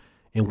snaps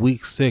in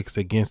week 6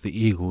 against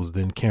the Eagles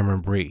than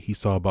Cameron Brate. He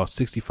saw about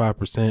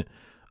 65%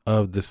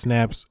 of the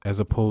snaps as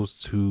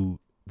opposed to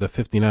the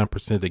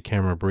 59% that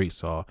Cameron Brate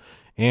saw.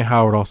 And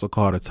Howard also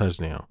caught a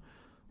touchdown.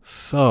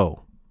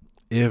 So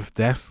if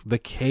that's the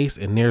case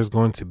and there's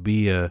going to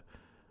be a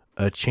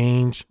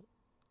change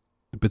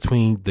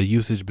between the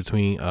usage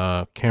between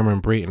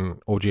Cameron Brate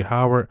and O.J.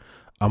 Howard,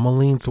 I'm going to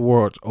lean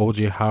towards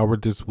O.J.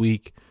 Howard this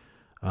week.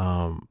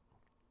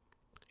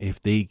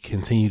 If they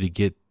continue to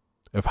get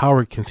if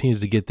Howard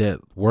continues to get that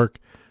work,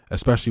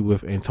 especially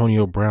with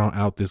Antonio Brown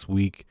out this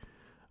week,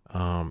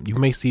 you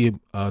may see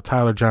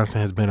Tyler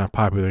Johnson has been a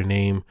popular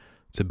name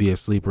to be a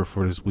sleeper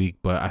for this week,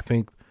 but I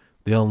think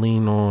they'll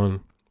lean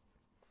on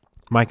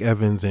Mike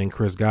Evans and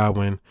Chris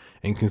Godwin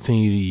and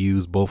continue to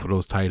use both of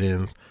those tight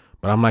ends.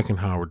 But I'm liking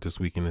Howard this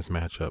week in this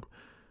matchup.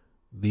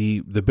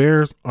 The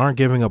Bears aren't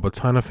giving up a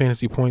ton of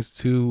fantasy points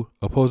to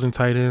opposing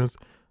tight ends,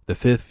 the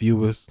fifth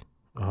fewest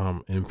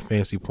in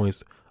fantasy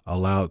points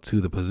allowed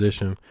to the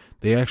position.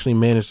 They actually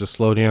managed to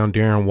slow down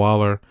Darren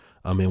Waller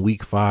in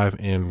week 5,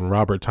 and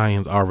Robert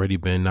Tonyan's already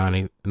been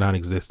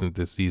non-existent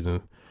this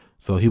season,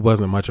 so he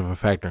wasn't much of a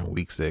factor in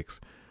week 6.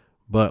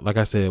 But like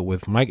I said,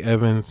 with Mike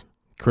Evans,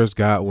 Chris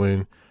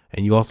Godwin,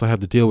 and you also have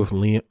to deal with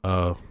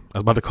I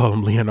was about to call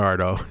him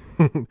Leonardo,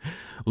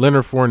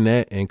 Leonard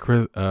Fournette,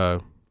 and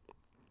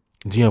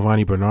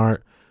Giovanni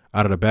Bernard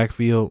out of the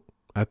backfield,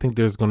 I think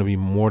there's going to be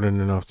more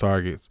than enough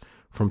targets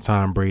from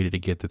Tom Brady to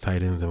get the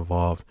tight ends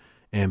involved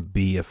and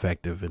be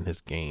effective in this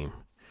game.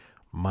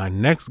 My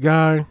next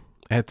guy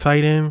at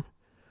tight end,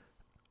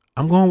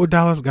 I'm going with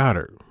Dallas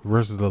Goedert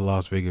versus the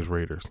Las Vegas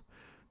Raiders.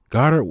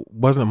 Goddard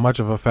wasn't much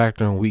of a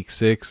factor in week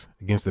 6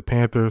 against the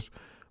Panthers,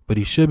 but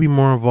he should be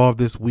more involved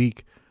this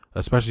week,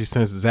 especially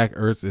since Zach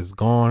Ertz is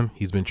gone.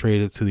 He's been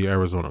traded to the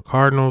Arizona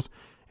Cardinals,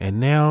 and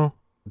now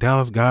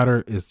Dallas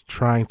Goedert is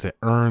trying to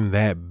earn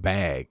that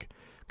bag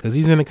because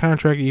he's in a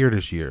contract year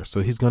this year,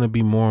 so he's going to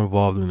be more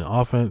involved in the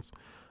offense.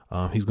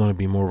 He's going to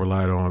be more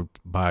relied on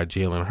by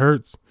Jalen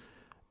Hurts,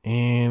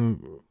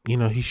 and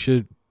he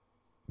should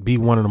be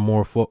one of the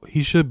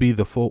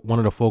one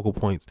of the focal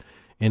points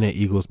in the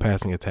Eagles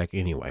passing attack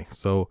anyway.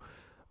 So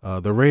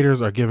the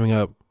Raiders are giving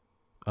up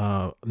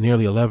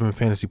nearly 11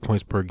 fantasy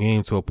points per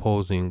game to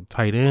opposing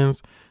tight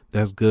ends.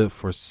 That's good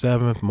for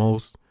 7th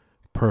most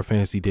per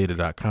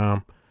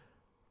fantasydata.com.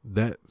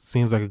 That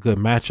seems like a good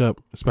matchup,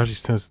 especially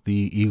since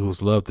the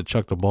Eagles love to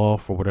chuck the ball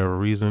for whatever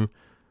reason.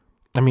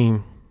 I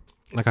mean,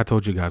 like I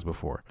told you guys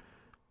before,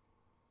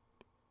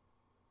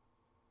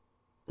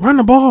 run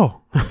the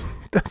ball.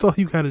 That's all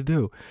you got to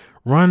do.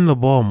 Run the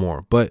ball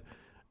more. But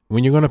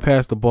when you're going to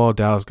pass the ball,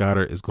 Dallas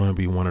Goedert is going to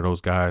be one of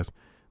those guys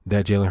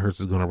that Jalen Hurts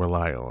is going to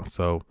rely on.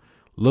 So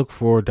look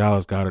for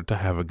Dallas Goedert to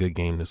have a good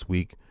game this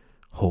week.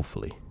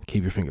 Hopefully.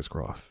 Keep your fingers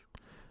crossed.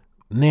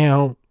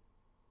 Now,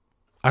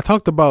 I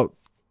talked about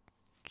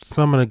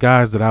some of the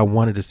guys that I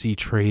wanted to see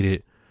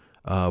traded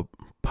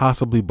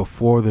possibly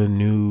before the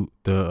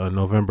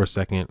November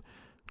 2nd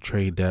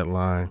trade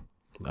deadline.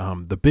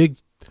 The big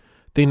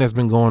thing that's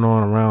been going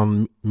on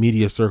around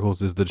media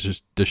circles is the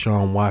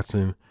Deshaun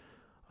Watson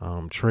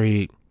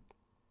trade,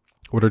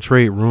 or the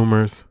trade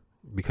rumors,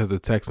 because the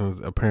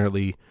Texans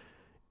apparently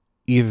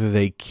either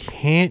they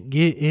can't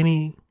get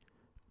any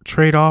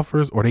trade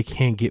offers or they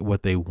can't get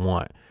what they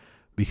want,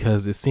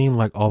 because it seemed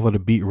like all of the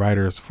beat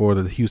writers for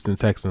the Houston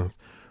Texans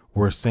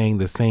were saying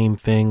the same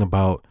thing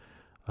about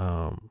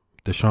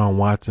Deshaun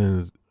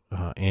Watson's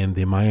and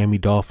the Miami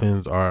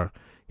Dolphins are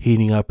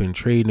heating up in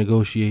trade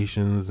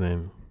negotiations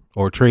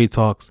or trade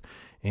talks,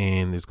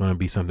 and there's going to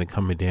be something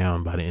coming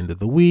down by the end of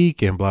the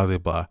week and blah, blah,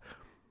 blah.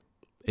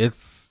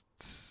 It's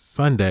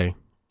Sunday,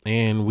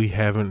 and we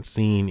haven't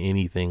seen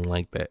anything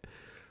like that.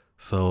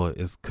 So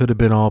it could have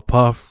been all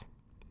puff,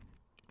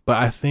 but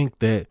I think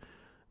that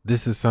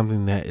this is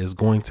something that is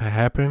going to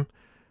happen.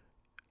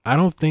 I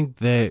think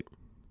that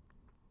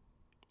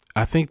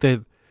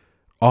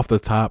off the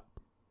top,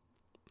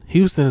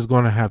 Houston is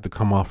going to have to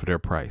come off of their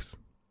price.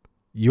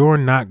 You're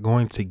not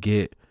going to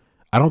get,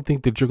 I don't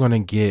think that you're going to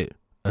get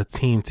a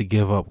team to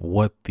give up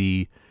what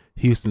the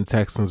Houston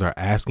Texans are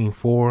asking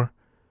for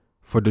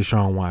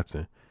Deshaun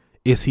Watson.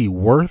 Is he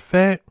worth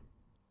that?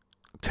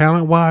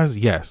 Talent-wise,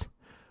 yes.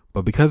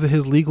 But because of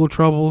his legal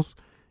troubles,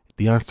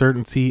 the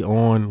uncertainty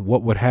on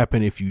what would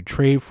happen if you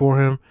trade for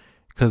him,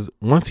 because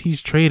once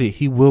he's traded,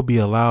 he should be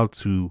allowed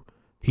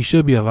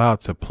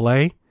to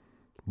play,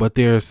 but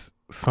there's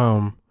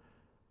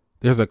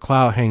a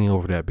cloud hanging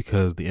over that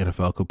because the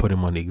NFL could put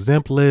him on the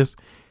exempt list.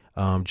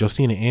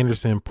 Josina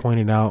Anderson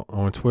pointed out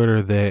on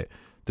Twitter that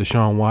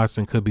Deshaun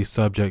Watson could be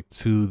subject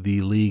to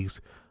the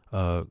league's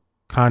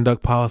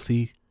conduct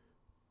policy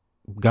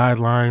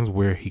guidelines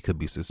where he could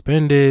be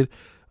suspended.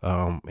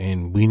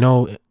 And we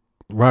know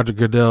Roger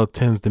Goodell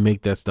tends to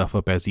make that stuff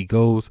up as he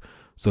goes.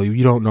 So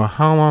you don't know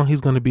how long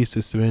he's going to be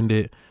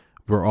suspended.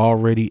 We're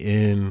already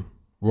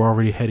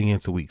heading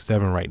into week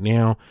 7 right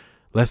now.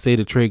 Let's say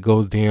the trade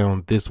goes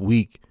down this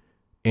week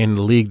and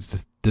the league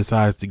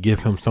decides to give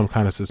him some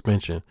kind of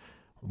suspension.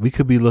 We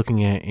could be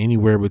looking at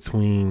anywhere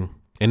between,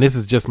 and this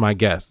is just my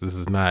guess, this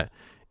is not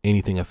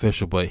anything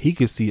official, but he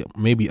could see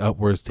maybe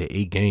upwards to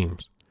 8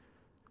 games.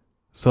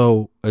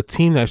 So a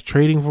team that's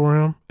trading for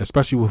him,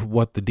 especially with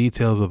what the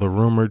details of the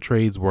rumored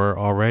trades were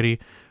already,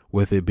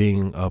 with it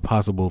being a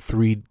possible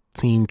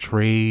 3-team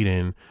trade,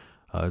 and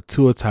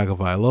Tua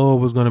Tagovailoa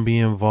was going to be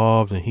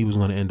involved, and he was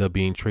going to end up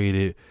being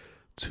traded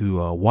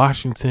to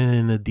Washington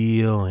in the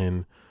deal,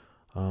 and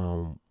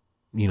all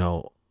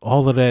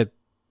of that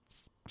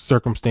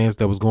circumstance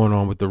that was going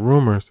on with the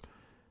rumors.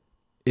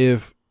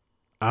 If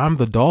I'm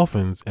the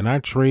Dolphins and I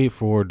trade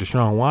for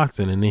Deshaun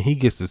Watson and then he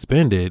gets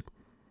suspended,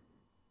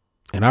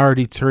 and I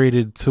already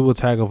traded Tua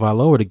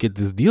Tagovailoa to get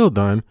this deal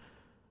done,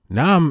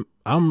 now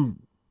I'm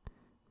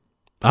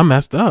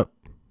messed up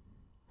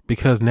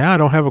because now I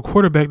don't have a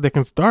quarterback that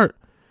can start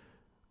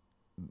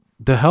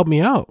to help me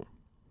out.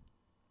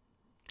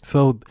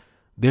 So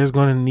there's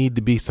going to need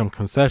to be some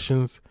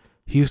concessions.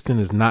 Houston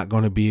is not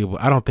going to be able,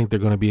 I don't think they're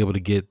going to be able to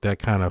get that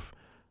kind of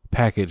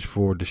package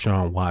for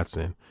Deshaun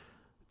Watson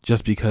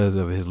just because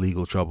of his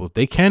legal troubles.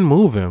 They can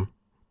move him,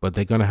 but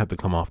they're going to have to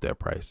come off that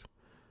price.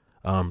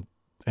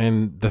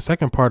 And the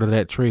second part of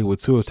that trade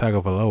with Tua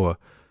Tagovailoa,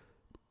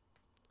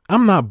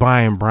 I'm not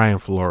buying Brian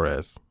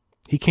Flores.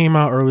 He came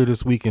out earlier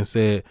this week and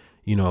said,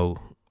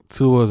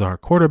 Tua's our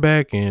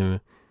quarterback and,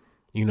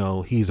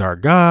 he's our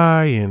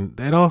guy, and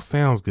that all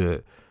sounds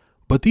good.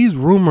 But these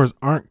rumors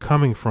aren't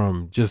coming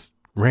from just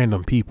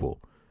random people.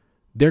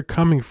 They're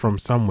coming from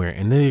somewhere,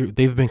 and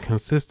they've been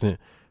consistent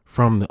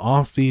from the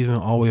offseason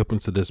all the way up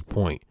until this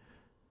point.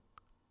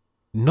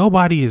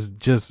 Nobody is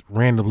just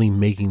randomly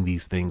making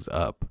these things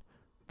up.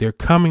 They're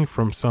coming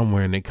from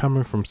somewhere, and they're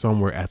coming from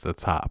somewhere at the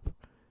top.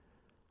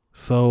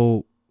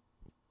 So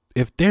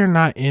if they're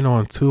not in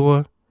on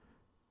Tua,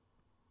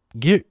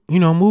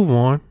 move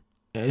on.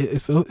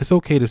 It's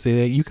okay to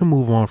say that. You can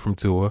move on from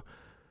Tua.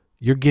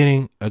 You're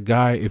getting a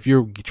guy, if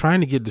you're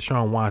trying to get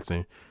Deshaun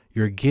Watson,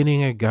 you're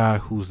getting a guy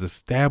who's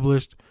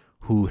established,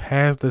 who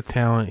has the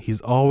talent.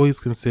 He's always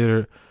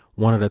considered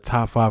one of the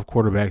top 5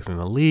 quarterbacks in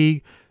the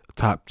league,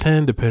 top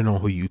 10, depending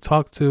on who you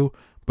talk to.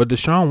 But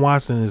Deshaun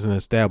Watson is an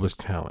established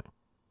talent.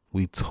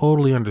 We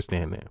totally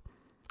understand that.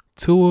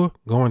 Tua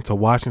going to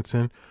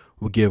Washington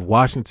will give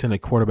Washington a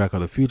quarterback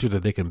of the future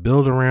that they can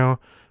build around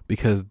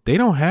because they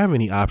don't have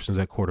any options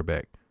at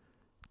quarterback.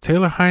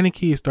 Taylor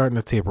Heineke is starting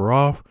to taper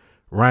off.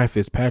 Ryan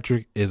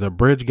Fitzpatrick is a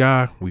bridge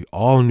guy. We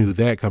all knew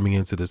that coming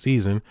into the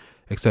season,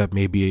 except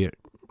maybe,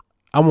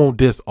 I won't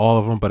diss all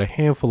of them, but a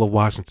handful of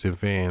Washington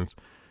fans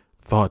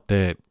thought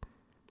that,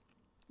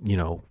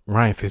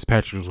 Ryan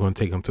Fitzpatrick was going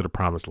to take them to the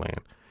promised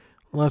land.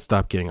 Let's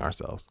stop kidding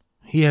ourselves.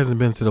 He hasn't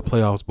been to the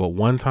playoffs but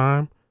one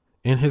time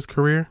in his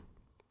career.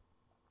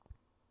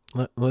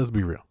 Let's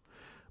be real.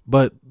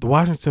 But the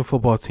Washington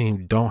football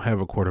team don't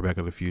have a quarterback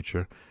of the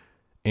future.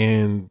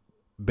 And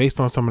based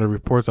on some of the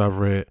reports I've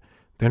read,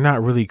 they're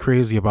not really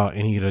crazy about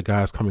any of the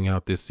guys coming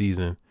out next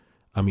season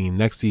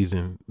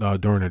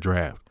during the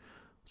draft.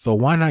 So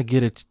why not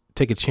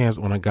take a chance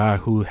on a guy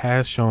who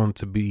has shown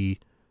to be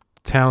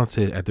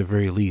talented at the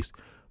very least,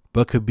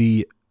 but could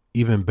be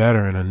even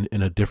better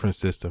in a different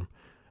system.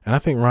 And I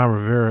think Ron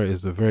Rivera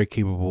is a very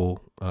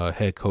capable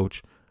head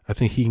coach. I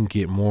think he can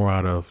get more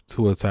out of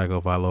Tua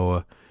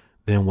Tagovailoa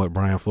than what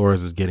Brian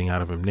Flores is getting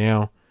out of him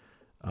now.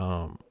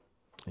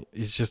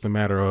 It's just a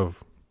matter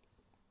of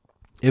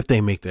if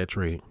they make that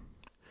trade.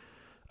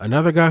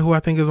 Another guy who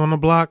I think is on the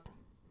block,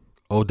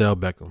 Odell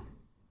Beckham.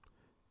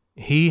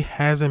 He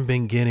hasn't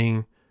been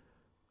getting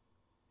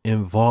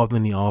involved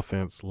in the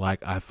offense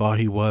like I thought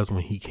he was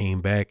when he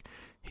came back.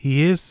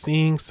 He is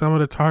seeing some of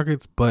the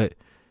targets, but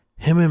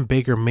him and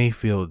Baker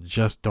Mayfield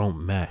just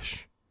don't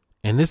mesh.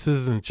 And this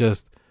isn't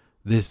just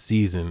this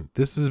season.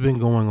 This has been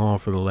going on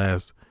for the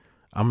last,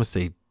 I'm going to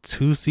say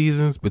 2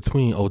 seasons,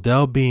 between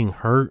Odell being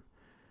hurt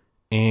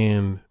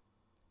and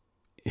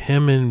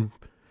him and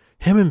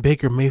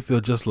Baker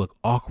Mayfield just look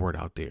awkward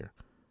out there.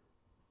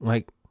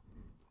 Like,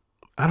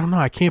 I don't know.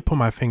 I can't put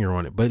my finger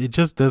on it, but it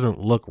just doesn't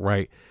look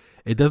right.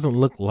 It doesn't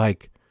look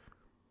like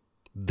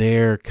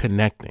they're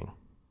connecting.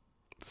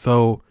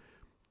 So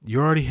you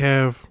already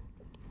have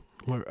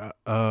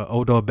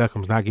Odell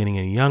Beckham's not getting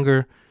any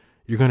younger.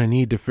 You're going to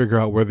need to figure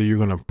out whether you're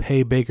going to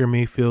pay Baker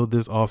Mayfield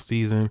this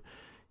offseason.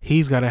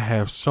 He's got to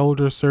have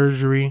shoulder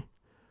surgery.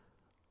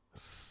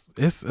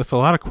 It's a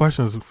lot of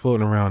questions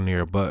floating around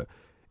there, but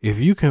if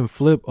you can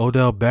flip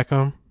Odell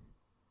Beckham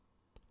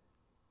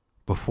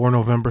before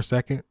November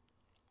 2nd,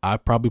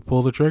 I'd probably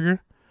pull the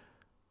trigger.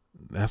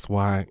 That's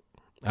why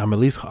I'm at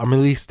least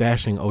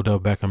stashing Odell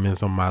Beckham in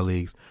some of my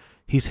leagues.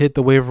 He's hit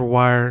the waiver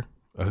wire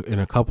in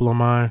a couple of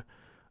mine.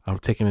 I'm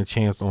taking a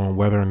chance on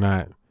whether or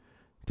not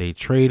they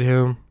trade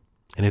him.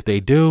 And if they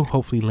do,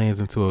 hopefully he lands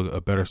into a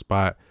better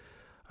spot.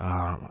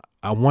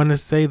 I want to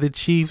say the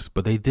Chiefs,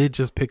 but they did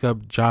just pick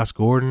up Josh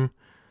Gordon.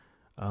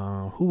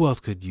 Who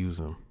else could use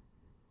him?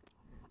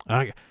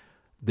 The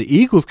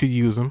Eagles could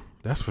use him.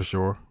 That's for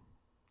sure.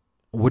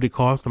 Would it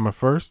cost them a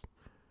first?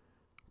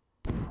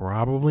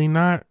 Probably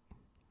not.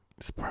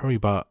 It's probably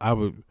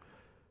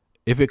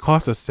if it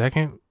costs a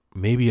second,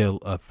 maybe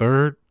a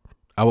third,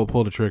 I would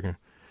pull the trigger.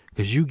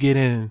 Because you get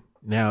in,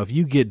 now if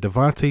you get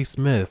Devonta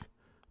Smith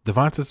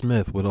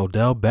with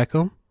Odell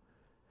Beckham,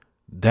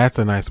 that's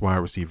a nice wide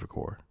receiver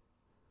core.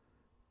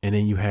 And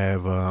then you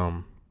have,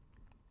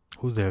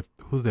 who's that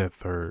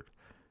third?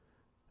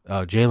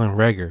 Jalen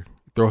Reagor.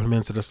 Throw him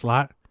into the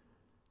slot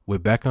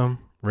with Beckham,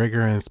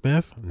 Reagor, and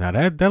Smith. Now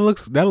that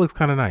looks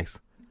kind of nice.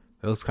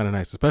 That looks kind of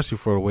nice, especially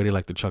for the way they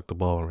like to chuck the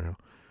ball around.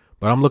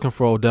 But I'm looking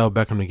for Odell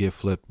Beckham to get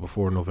flipped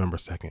before November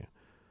 2nd.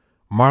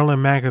 Marlon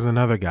Mack is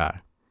another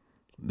guy.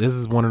 This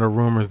is one of the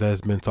rumors that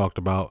has been talked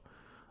about.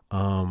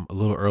 a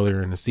little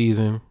earlier in the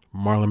season.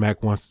 Marlon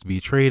Mack wants to be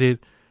traded,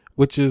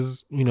 which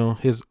is,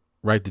 his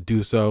right to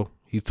do so.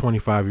 He's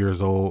 25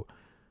 years old.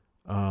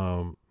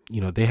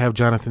 They have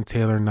Jonathan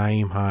Taylor,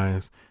 Nyheim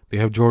Hines. They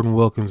have Jordan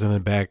Wilkins in the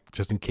back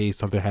just in case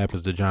something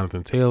happens to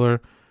Jonathan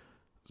Taylor.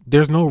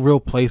 There's no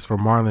real place for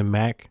Marlon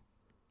Mack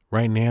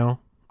right now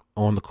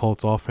on the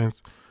Colts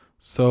offense.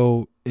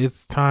 So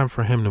it's time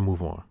for him to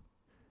move on.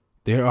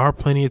 There are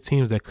plenty of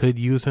teams that could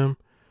use him.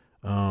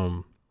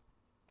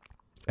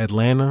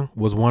 Atlanta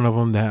was one of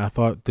them that I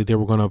thought that they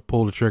were going to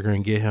pull the trigger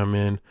and get him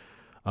in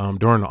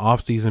during the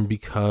offseason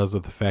because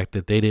of the fact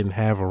that they didn't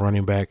have a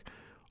running back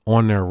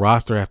on their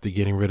roster after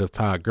getting rid of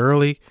Todd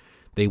Gurley.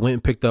 They went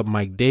and picked up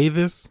Mike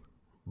Davis,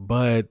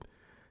 but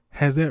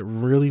has that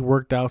really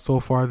worked out so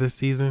far this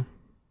season?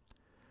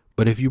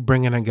 But if you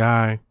bring in a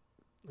guy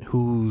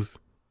who's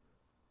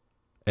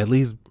at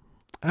least,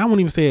 I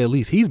won't even say at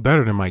least, he's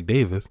better than Mike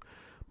Davis.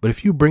 But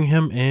if you bring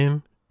him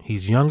in,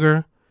 he's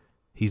younger,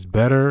 he's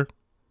better,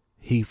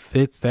 he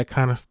fits that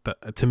kind of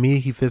to me,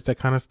 he fits that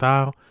kind of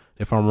style.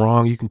 If I'm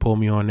wrong, you can pull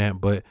me on that.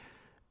 But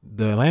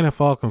the Atlanta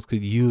Falcons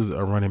could use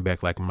a running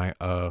back like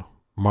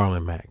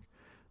Marlon Mack.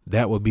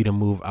 That would be the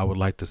move I would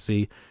like to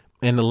see.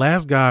 And the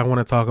last guy I want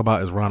to talk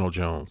about is Ronald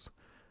Jones.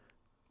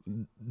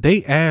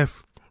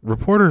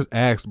 Reporters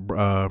asked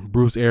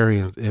Bruce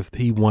Arians if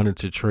he wanted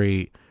to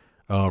trade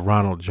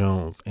Ronald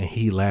Jones, and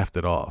he laughed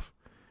it off.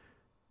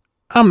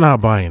 I'm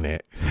not buying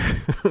that.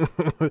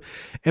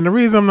 And the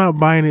reason I'm not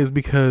buying it is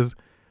because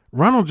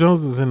Ronald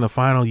Jones is in the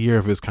final year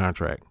of his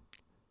contract.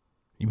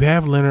 You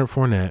have Leonard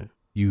Fournette.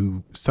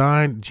 You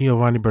signed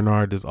Giovanni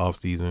Bernard this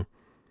offseason.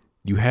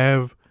 You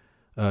have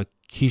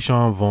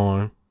Keyshawn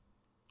Vaughn,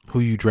 who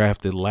you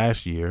drafted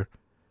last year.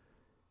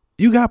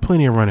 You got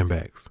plenty of running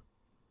backs.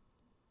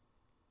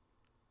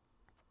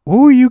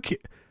 Who are you?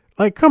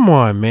 Come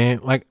on, man.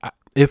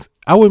 If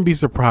I wouldn't be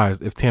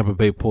surprised if Tampa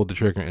Bay pulled the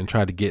trigger and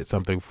tried to get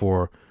something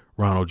for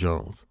Ronald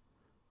Jones.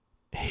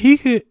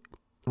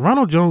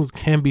 Ronald Jones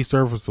can be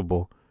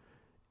serviceable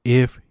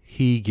if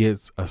he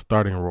gets a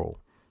starting role.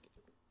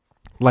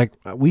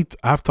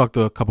 I've talked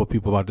to a couple of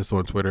people about this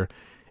on Twitter,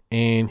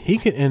 and he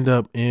could end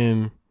up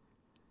in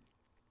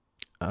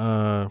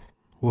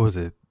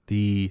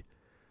the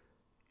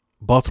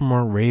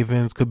Baltimore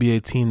Ravens could be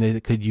a team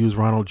that could use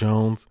Ronald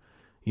Jones.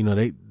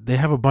 They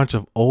have a bunch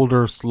of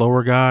older,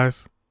 slower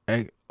guys.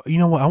 You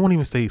know what? I won't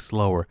even say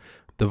slower.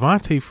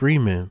 Devontae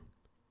Freeman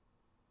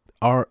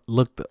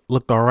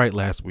looked all right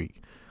last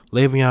week.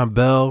 Le'Veon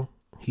Bell,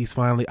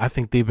 I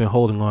think they've been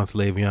holding on to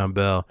Le'Veon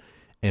Bell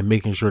and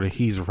making sure that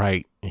he's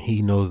right and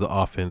he knows the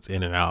offense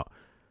in and out.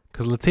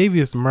 Because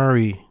Latavius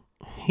Murray,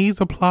 he's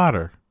a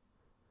plotter.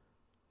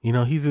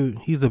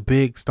 He's a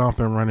big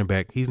stomping running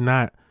back. He's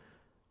not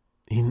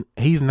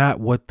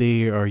what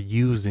they are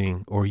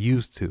using or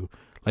used to.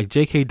 Like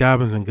J.K.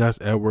 Dobbins and Gus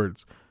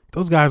Edwards,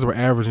 those guys were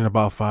averaging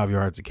about 5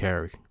 yards a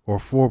carry or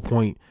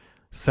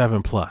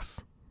 4.7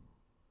 plus.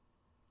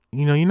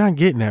 You're not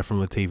getting that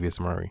from Latavius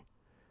Murray.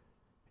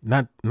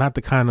 Not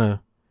the kind of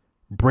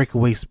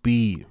breakaway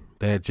speed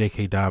that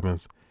J.K.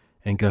 Dobbins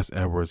and Gus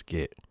Edwards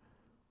get.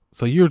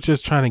 So you're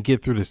just trying to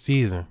get through the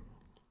season.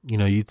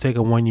 You take a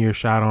 1-year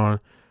shot on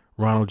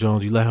Ronald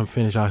Jones, you let him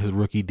finish out his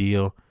rookie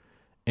deal,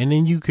 and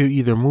then you could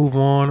either move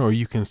on or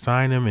you can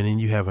sign him, and then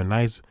you have a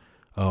nice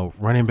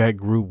running back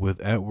group with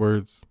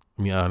Gus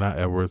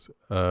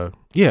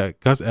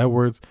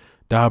Edwards,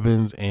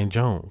 Dobbins, and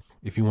Jones,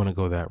 if you want to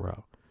go that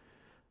route.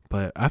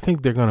 But I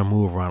think they're going to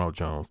move Ronald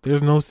Jones.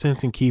 There's no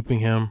sense in keeping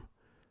him.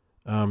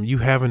 You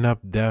have enough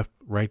depth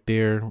right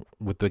there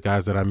with the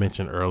guys that I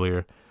mentioned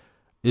earlier.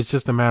 It's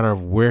just a matter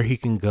of where he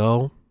can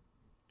go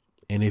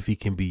and if he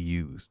can be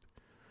used.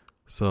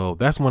 So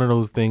that's one of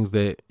those things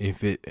that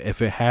if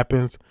it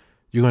happens,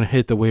 you're going to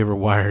hit the waiver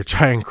wire,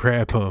 try and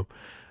grab him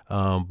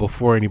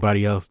before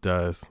anybody else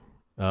does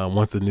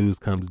once the news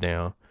comes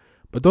down.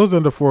 But those are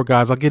the 4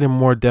 guys. I'll get in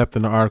more depth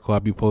in the article I'll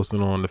be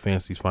posting on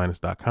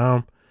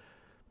thefantasyfinest.com.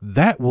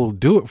 That will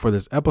do it for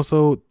this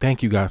episode.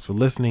 Thank you guys for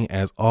listening.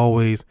 As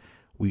always,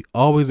 we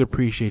always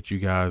appreciate you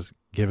guys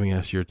giving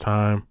us your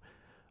time.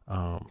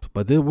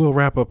 But then we'll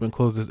wrap up and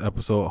close this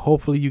episode.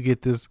 Hopefully you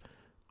get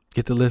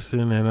to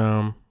listen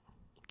and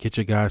get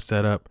your guys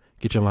set up,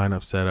 get your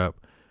lineup set up.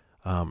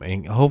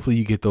 And hopefully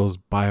you get those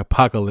by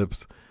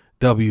apocalypse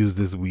W's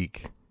this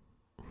week.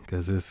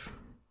 Because it's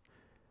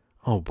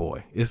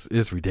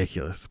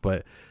ridiculous.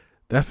 But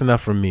that's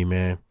enough from me,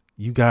 man.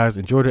 You guys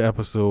enjoy the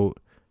episode.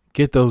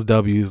 Get those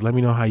W's. Let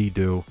me know how you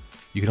do.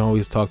 You can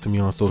always talk to me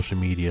on social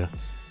media.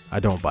 I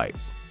don't bite.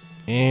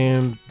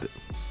 And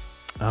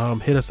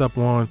hit us up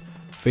on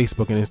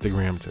Facebook and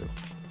Instagram too.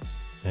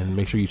 And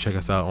make sure you check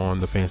us out on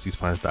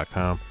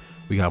thefantasyfinest.com.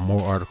 We got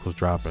more articles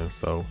dropping.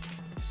 So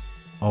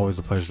always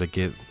a pleasure to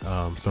get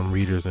some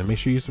readers. And make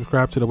sure you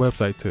subscribe to the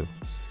website too.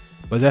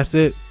 But that's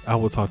it. I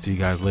will talk to you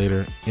guys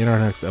later in our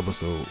next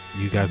episode.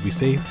 You guys be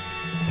safe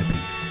and peace.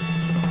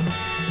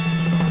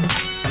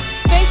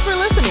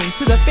 Listening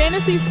to the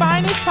Fantasy's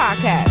Finest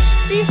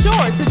podcast. Be sure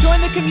to join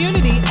the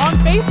community on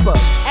Facebook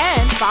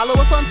and follow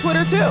us on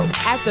Twitter too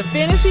at the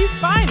Fantasy's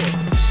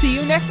Finest. See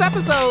you next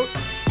episode.